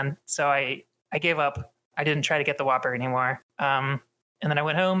 And so I gave up. I didn't try to get the Whopper anymore. And then I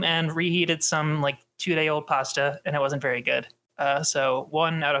went home and reheated some like 2-day-old pasta, and it wasn't very good. So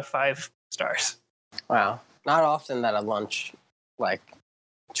 1 out of 5 stars. Wow. Not often that a lunch like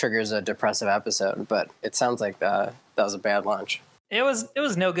triggers a depressive episode, but it sounds like that was a bad lunch. It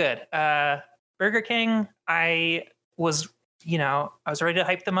was no good. Burger King, I was ready to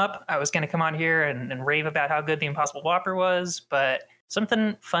hype them up. I was going to come on here and rave about how good the Impossible Whopper was, but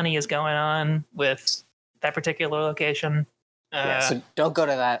something funny is going on with that particular location. So don't go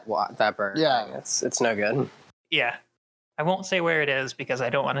to that burger. Yeah, it's no good. Yeah, I won't say where it is because I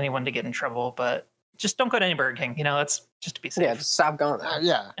don't want anyone to get in trouble. But just don't go to any Burger King. That's just to be safe. Yeah, just stop going there.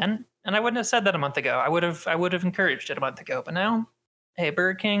 Yeah, and I wouldn't have said that a month ago. I would have encouraged it a month ago. But now, hey,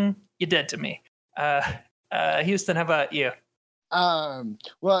 Burger King, you dead to me. Houston, how about you?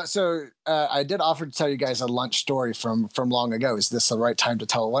 Well, so I did offer to tell you guys a lunch story from long ago. Is this the right time to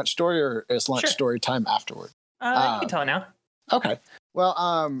tell a lunch story, or is lunch story time afterward? You can tell it now. Okay.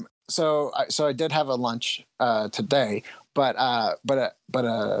 Well, so I did have a lunch today, but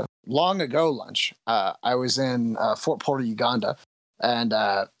a long ago lunch. I was in Fort Porter, Uganda, and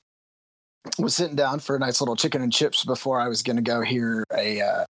was sitting down for a nice little chicken and chips before I was going to go hear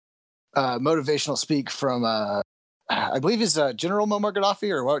a motivational speak from I believe he's General Muammar Gaddafi,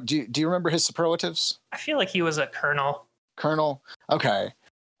 or what? Do you remember his superlatives? I feel like he was a colonel. Colonel. Okay.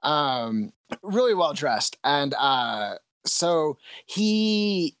 Really well dressed. And so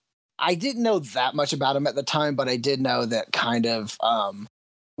I didn't know that much about him at the time, but I did know that kind of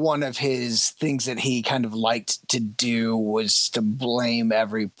one of his things that he kind of liked to do was to blame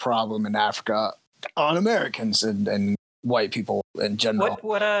every problem in Africa on Americans and white people in general.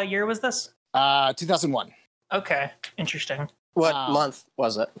 What year was this? 2001. Okay, interesting. What month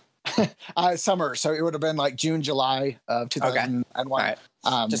was it? Summer, so it would have been like June, July of 2001. Okay. All right.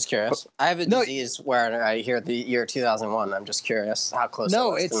 Just curious. I have a disease where I hear the year 2001. I'm just curious how close it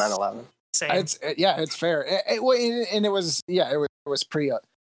was to 9/11. Same. It's fair. It was pre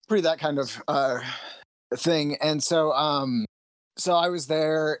that kind of thing, and so I was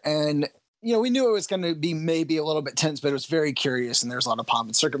there, and we knew it was going to be maybe a little bit tense, but it was very curious, and there's a lot of pomp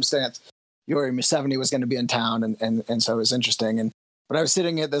and circumstance. Yoweri Museveni was going to be in town, and so it was interesting. But I was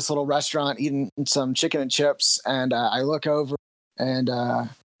sitting at this little restaurant eating some chicken and chips, and I look over, and I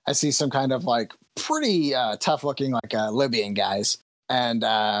see some kind of like pretty tough looking like Libyan guys, and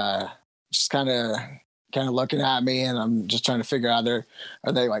just kind of looking at me, and I'm just trying to figure out are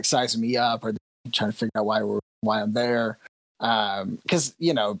they like sizing me up, or are they trying to figure out why I'm there, because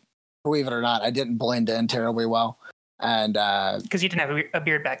believe it or not, I didn't blend in terribly well, and because you didn't have a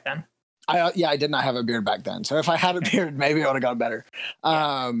beard back then. I did not have a beard back then. So if I had a beard, maybe it would have gone better.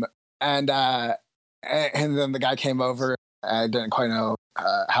 And then the guy came over. I didn't quite know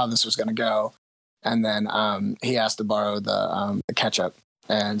how this was going to go. And then he asked to borrow the ketchup.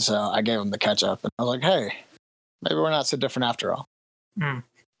 And so I gave him the ketchup. And I was like, hey, maybe we're not so different after all. Mm.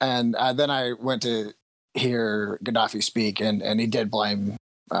 And then I went to hear Gaddafi speak, and he did blame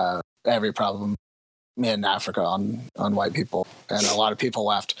every problem in Africa on white people, and a lot of people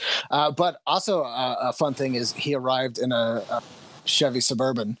left. But also a fun thing is he arrived in a Chevy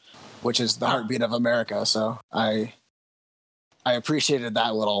Suburban, which is the heartbeat of America. So I appreciated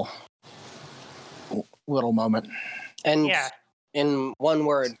that little moment. And in one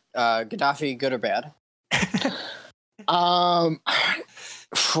word, Gaddafi, good or bad?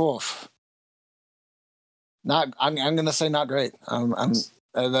 Not. I'm going to say not great.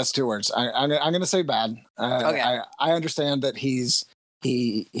 That's two words. I'm going to say bad. Okay. I understand that he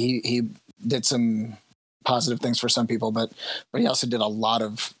did some positive things for some people, but he also did a lot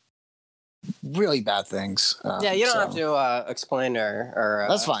of really bad things. You don't have to explain or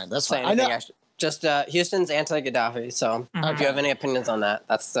that's fine. That's fine. I know. Just Houston's anti-Gaddafi. So if you have any opinions on that,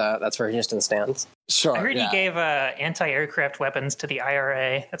 that's where Houston stands. Sure. I heard he gave anti-aircraft weapons to the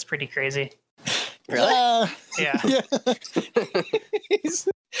IRA. That's pretty crazy. Really? Yeah.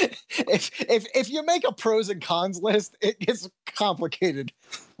 If you make a pros and cons list, it gets complicated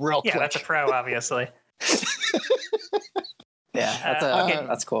real quick. Yeah, that's a pro, obviously.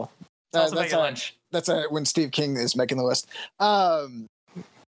 That's cool. Tell us about your lunch. That's when Steve King is making the list.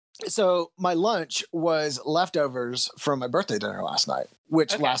 So my lunch was leftovers from my birthday dinner last night,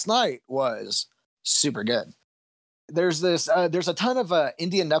 which last night was super good. There's a ton of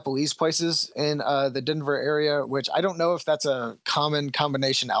Indian Nepalese places in the Denver area, which I don't know if that's a common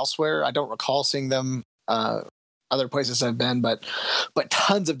combination elsewhere. I don't recall seeing them other places I've been, but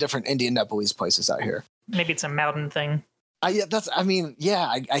tons of different Indian Nepalese places out here. Maybe it's a mountain thing. I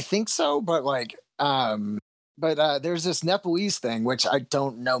think so, but there's this Nepalese thing, which I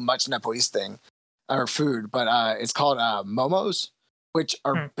don't know much Nepalese thing or food, but it's called momos, which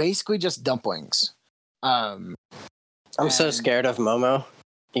are basically just dumplings. I'm so scared of Momo.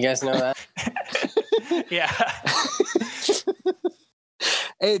 You guys know that? Yeah.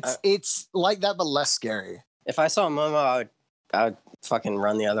 It's like that, but less scary. If I saw Momo, I would fucking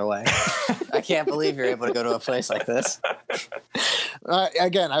run the other way. I can't believe you're able to go to a place like this.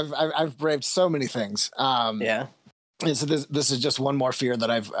 Again, I've braved so many things. Yeah. And so this is just one more fear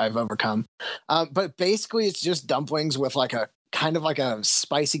that I've overcome. But basically, it's just dumplings with like a kind of like a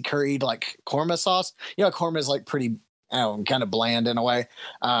spicy curried like korma sauce. Korma is like pretty, kind of bland in a way.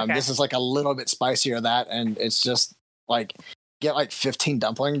 This is like a little bit spicier of that, and it's just like get like 15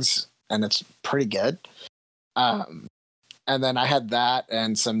 dumplings, and it's pretty good. And then I had that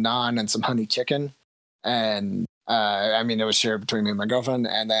and some naan and some honey chicken, and it was shared between me and my girlfriend.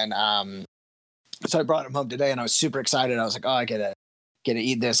 And then so I brought him home today, and I was super excited. I was like, oh, I get to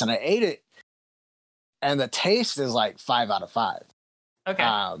eat this, and I ate it, and the taste is like 5 out of 5. Okay.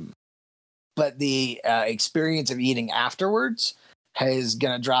 But the experience of eating afterwards is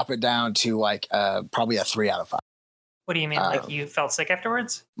gonna drop it down to like probably a 3 out of 5. What do you mean? Like you felt sick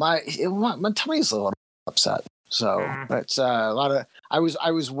afterwards? My tummy's a little upset. So it's a lot of. I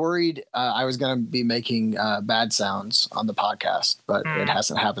was worried I was going to be making bad sounds on the podcast, but it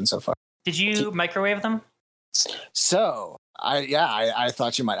hasn't happened so far. Did you microwave them? So I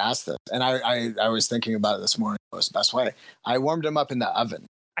thought you might ask this, and I was thinking about it this morning. What was the best way? I warmed them up in the oven.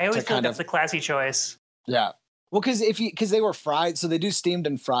 I always feel like that's the classy choice. Yeah, well, because they were fried, so they do steamed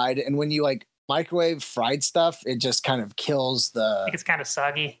and fried, and when you like microwave fried stuff, it just kind of kills the. I think it's kind of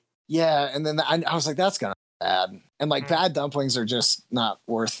soggy. Yeah, and then I was like, that's gonna be bad, and like bad dumplings are just not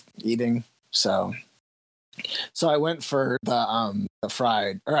worth eating. So I went for the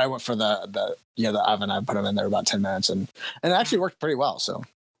fried, or I went for the oven. I put them in there about 10 minutes, and it actually worked pretty well. So.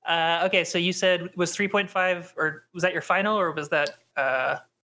 Okay, so you said was 3.5, or was that your final, or was that?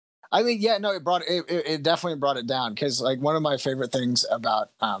 I mean, yeah, no, it definitely brought it down, because like one of my favorite things about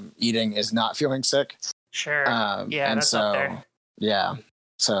eating is not feeling sick. Sure. Yeah, that's up there. Yeah.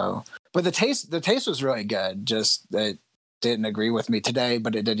 So, but the taste was really good. Just it didn't agree with me today,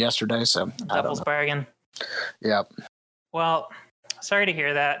 but it did yesterday. So devil's bargain. Yep. Well, sorry to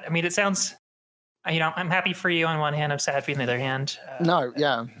hear that. I mean, it sounds. I'm happy for you on one hand. I'm sad for you on the other hand. No,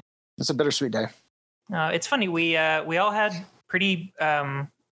 yeah, it's a bittersweet day. It's funny. We all had pretty.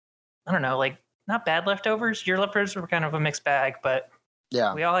 I don't know, like not bad leftovers. Your leftovers were kind of a mixed bag, but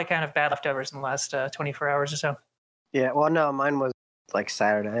yeah, we all had kind of bad leftovers in the last 24 hours or so. Yeah, well, no, mine was like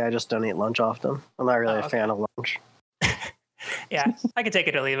Saturday. I just don't eat lunch often. I'm not really a fan of lunch. Yeah, I could take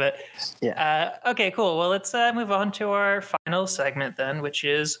it or leave it. Yeah. Okay, cool. Well, let's move on to our final segment then, which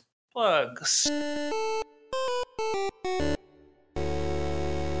is plugs.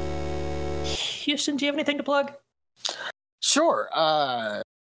 Houston, do you have anything to plug? Sure.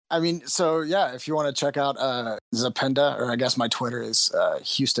 I mean, so yeah, if you want to check out Zapenda, or I guess my Twitter is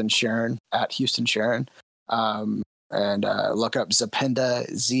Houston Shearon, at Houston Shearon, and look up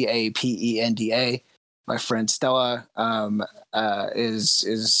Zapenda, Zapenda. My friend Stella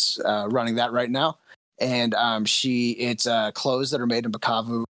is running that right now, and it's clothes that are made in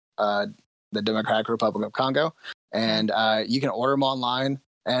Bukavu, the Democratic Republic of Congo, and you can order them online,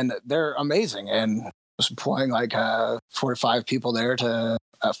 and they're amazing. And employing like 4 to 5 people there to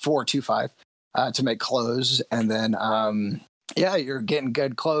 4 to 5 to make clothes, and then you're getting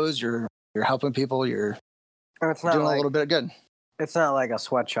good clothes, you're helping people, you're doing a little bit of good. It's not like a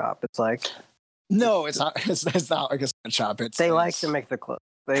sweatshop. It's like it's not like a sweatshop. They like to make the clothes.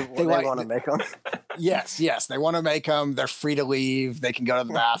 They want to make them. Yes, they want to make them. They're free to leave. They can go to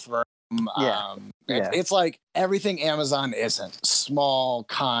the bathroom. It's like everything Amazon isn't. Small,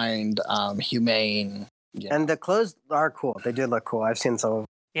 kind, humane. Yeah. And the clothes are cool. They do look cool. I've seen some of them.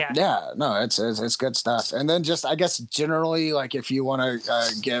 Yeah, no, it's good stuff. And then just, I guess, generally, like if you want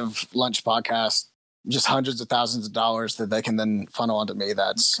to give Lunch Podcast just hundreds of thousands of dollars that they can then funnel onto me,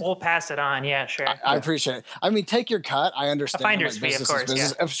 we'll pass it on. Yeah, sure. I appreciate it. I mean, take your cut. I understand. A finder's fee, of course.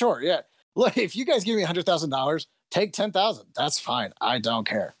 Yeah. Sure, yeah. Look, if you guys give me $100,000, take $10,000. That's fine. I don't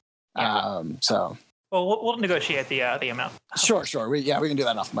care. Yeah. Well, we'll negotiate the amount. Sure. We can do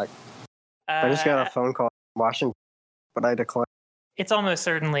that off mic. I just got a phone call from Washington, but I declined. It's almost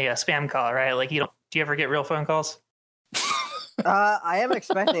certainly a spam call, right? Like do you ever get real phone calls? I am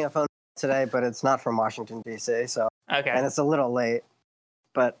expecting a phone today, but it's not from Washington, D.C. So okay, and it's a little late.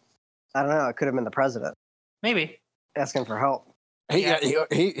 But I don't know. It could have been the president. Maybe asking for help.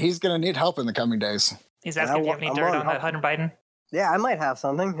 He's going to need help in the coming days. He's asking if you have any dirt on that Hunter Biden. Yeah, I might have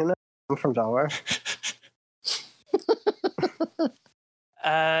something. Who knows? I'm from Delaware.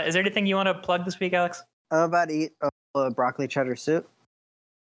 Is there anything you want to plug this week, Alex? I'm about to eat a broccoli cheddar soup.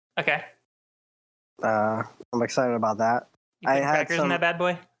 Okay. I'm excited about that. You putting crackers in that bad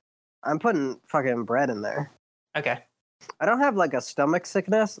boy? I'm putting fucking bread in there. Okay. I don't have like a stomach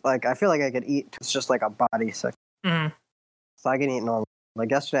sickness. Like I feel like I could eat. It's just like a body sickness. Mm-hmm. So I can eat normal. Like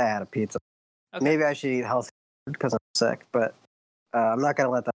yesterday I had a pizza. Okay. Maybe I should eat healthy because I'm sick, but I'm not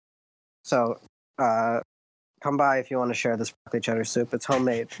gonna let that. So come by if you want to share this broccoli cheddar soup. It's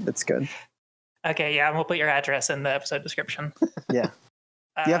homemade. It's good. Okay, yeah, and we'll put your address in the episode description. Yeah.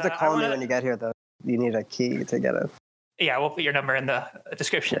 You have to call me when you get here, though. You need a key to get it. Yeah, we'll put your number in the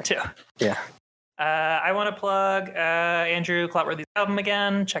description, too. Yeah. I want to plug Andrew Clotworthy's album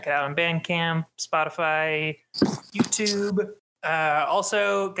again. Check it out on Bandcamp, Spotify, YouTube.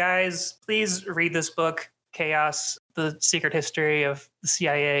 Also, guys, please read this book, Chaos, The Secret History of the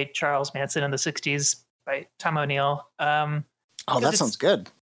CIA, Charles Manson in the 60s by Tom O'Neill. That sounds good.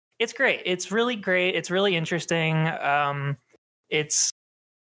 It's great. It's really great. It's really interesting. It's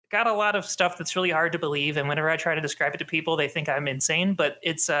got a lot of stuff that's really hard to believe. And whenever I try to describe it to people, they think I'm insane. But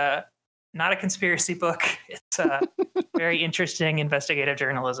it's not a conspiracy book. It's very interesting investigative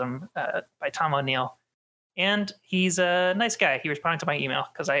journalism by Tom O'Neill. And he's a nice guy. He responded to my email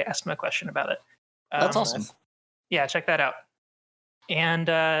because I asked him a question about it. That's awesome. Yeah, check that out. And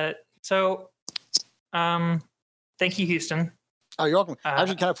thank you, Houston. Oh, you're welcome.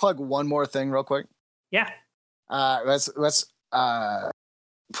 Actually, can I plug one more thing real quick? Yeah. Let's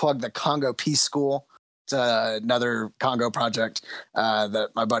plug the Congo Peace School. It's another Congo project that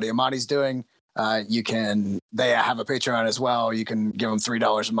my buddy Amadi's doing. They have a Patreon as well. You can give them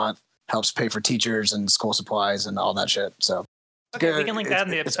 $3 a month. Helps pay for teachers and school supplies and all that shit. So okay, we can link that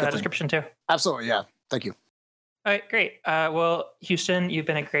in the description too. Absolutely, yeah. Thank you. All right, great. Well, Houston, you've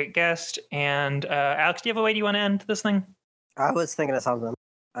been a great guest. And Alex, do you have a way you want to end this thing? I was thinking of something.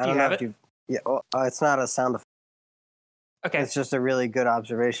 I don't know if you. Yeah, well, it's not a sound effect. Okay. It's just a really good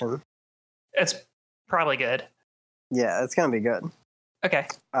observation. It's probably good. Yeah, it's gonna be good. Okay.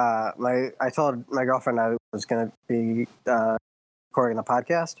 I told my girlfriend I was gonna be recording the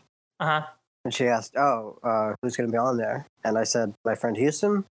podcast. Uh-huh. And she asked, who's gonna be on there? And I said, my friend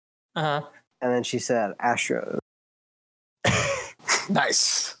Houston. Uh-huh. And then she said, Astros.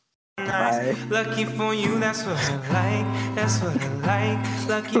 Nice. Bye. Lucky for you, that's what I like. That's what I like.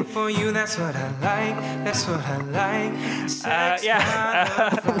 Lucky for you, that's what I like. That's what I like. Sex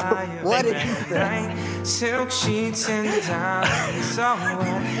What did you say? Silk sheets and diamonds.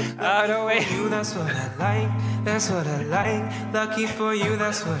 No way. You, that's what I like. That's what I like. Lucky for you,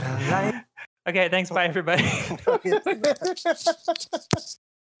 that's what I like. Okay, thanks. Bye, everybody.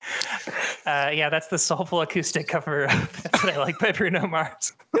 That's the soulful acoustic cover of That's What I Like by Bruno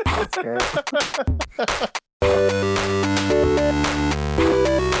Mars. That's great.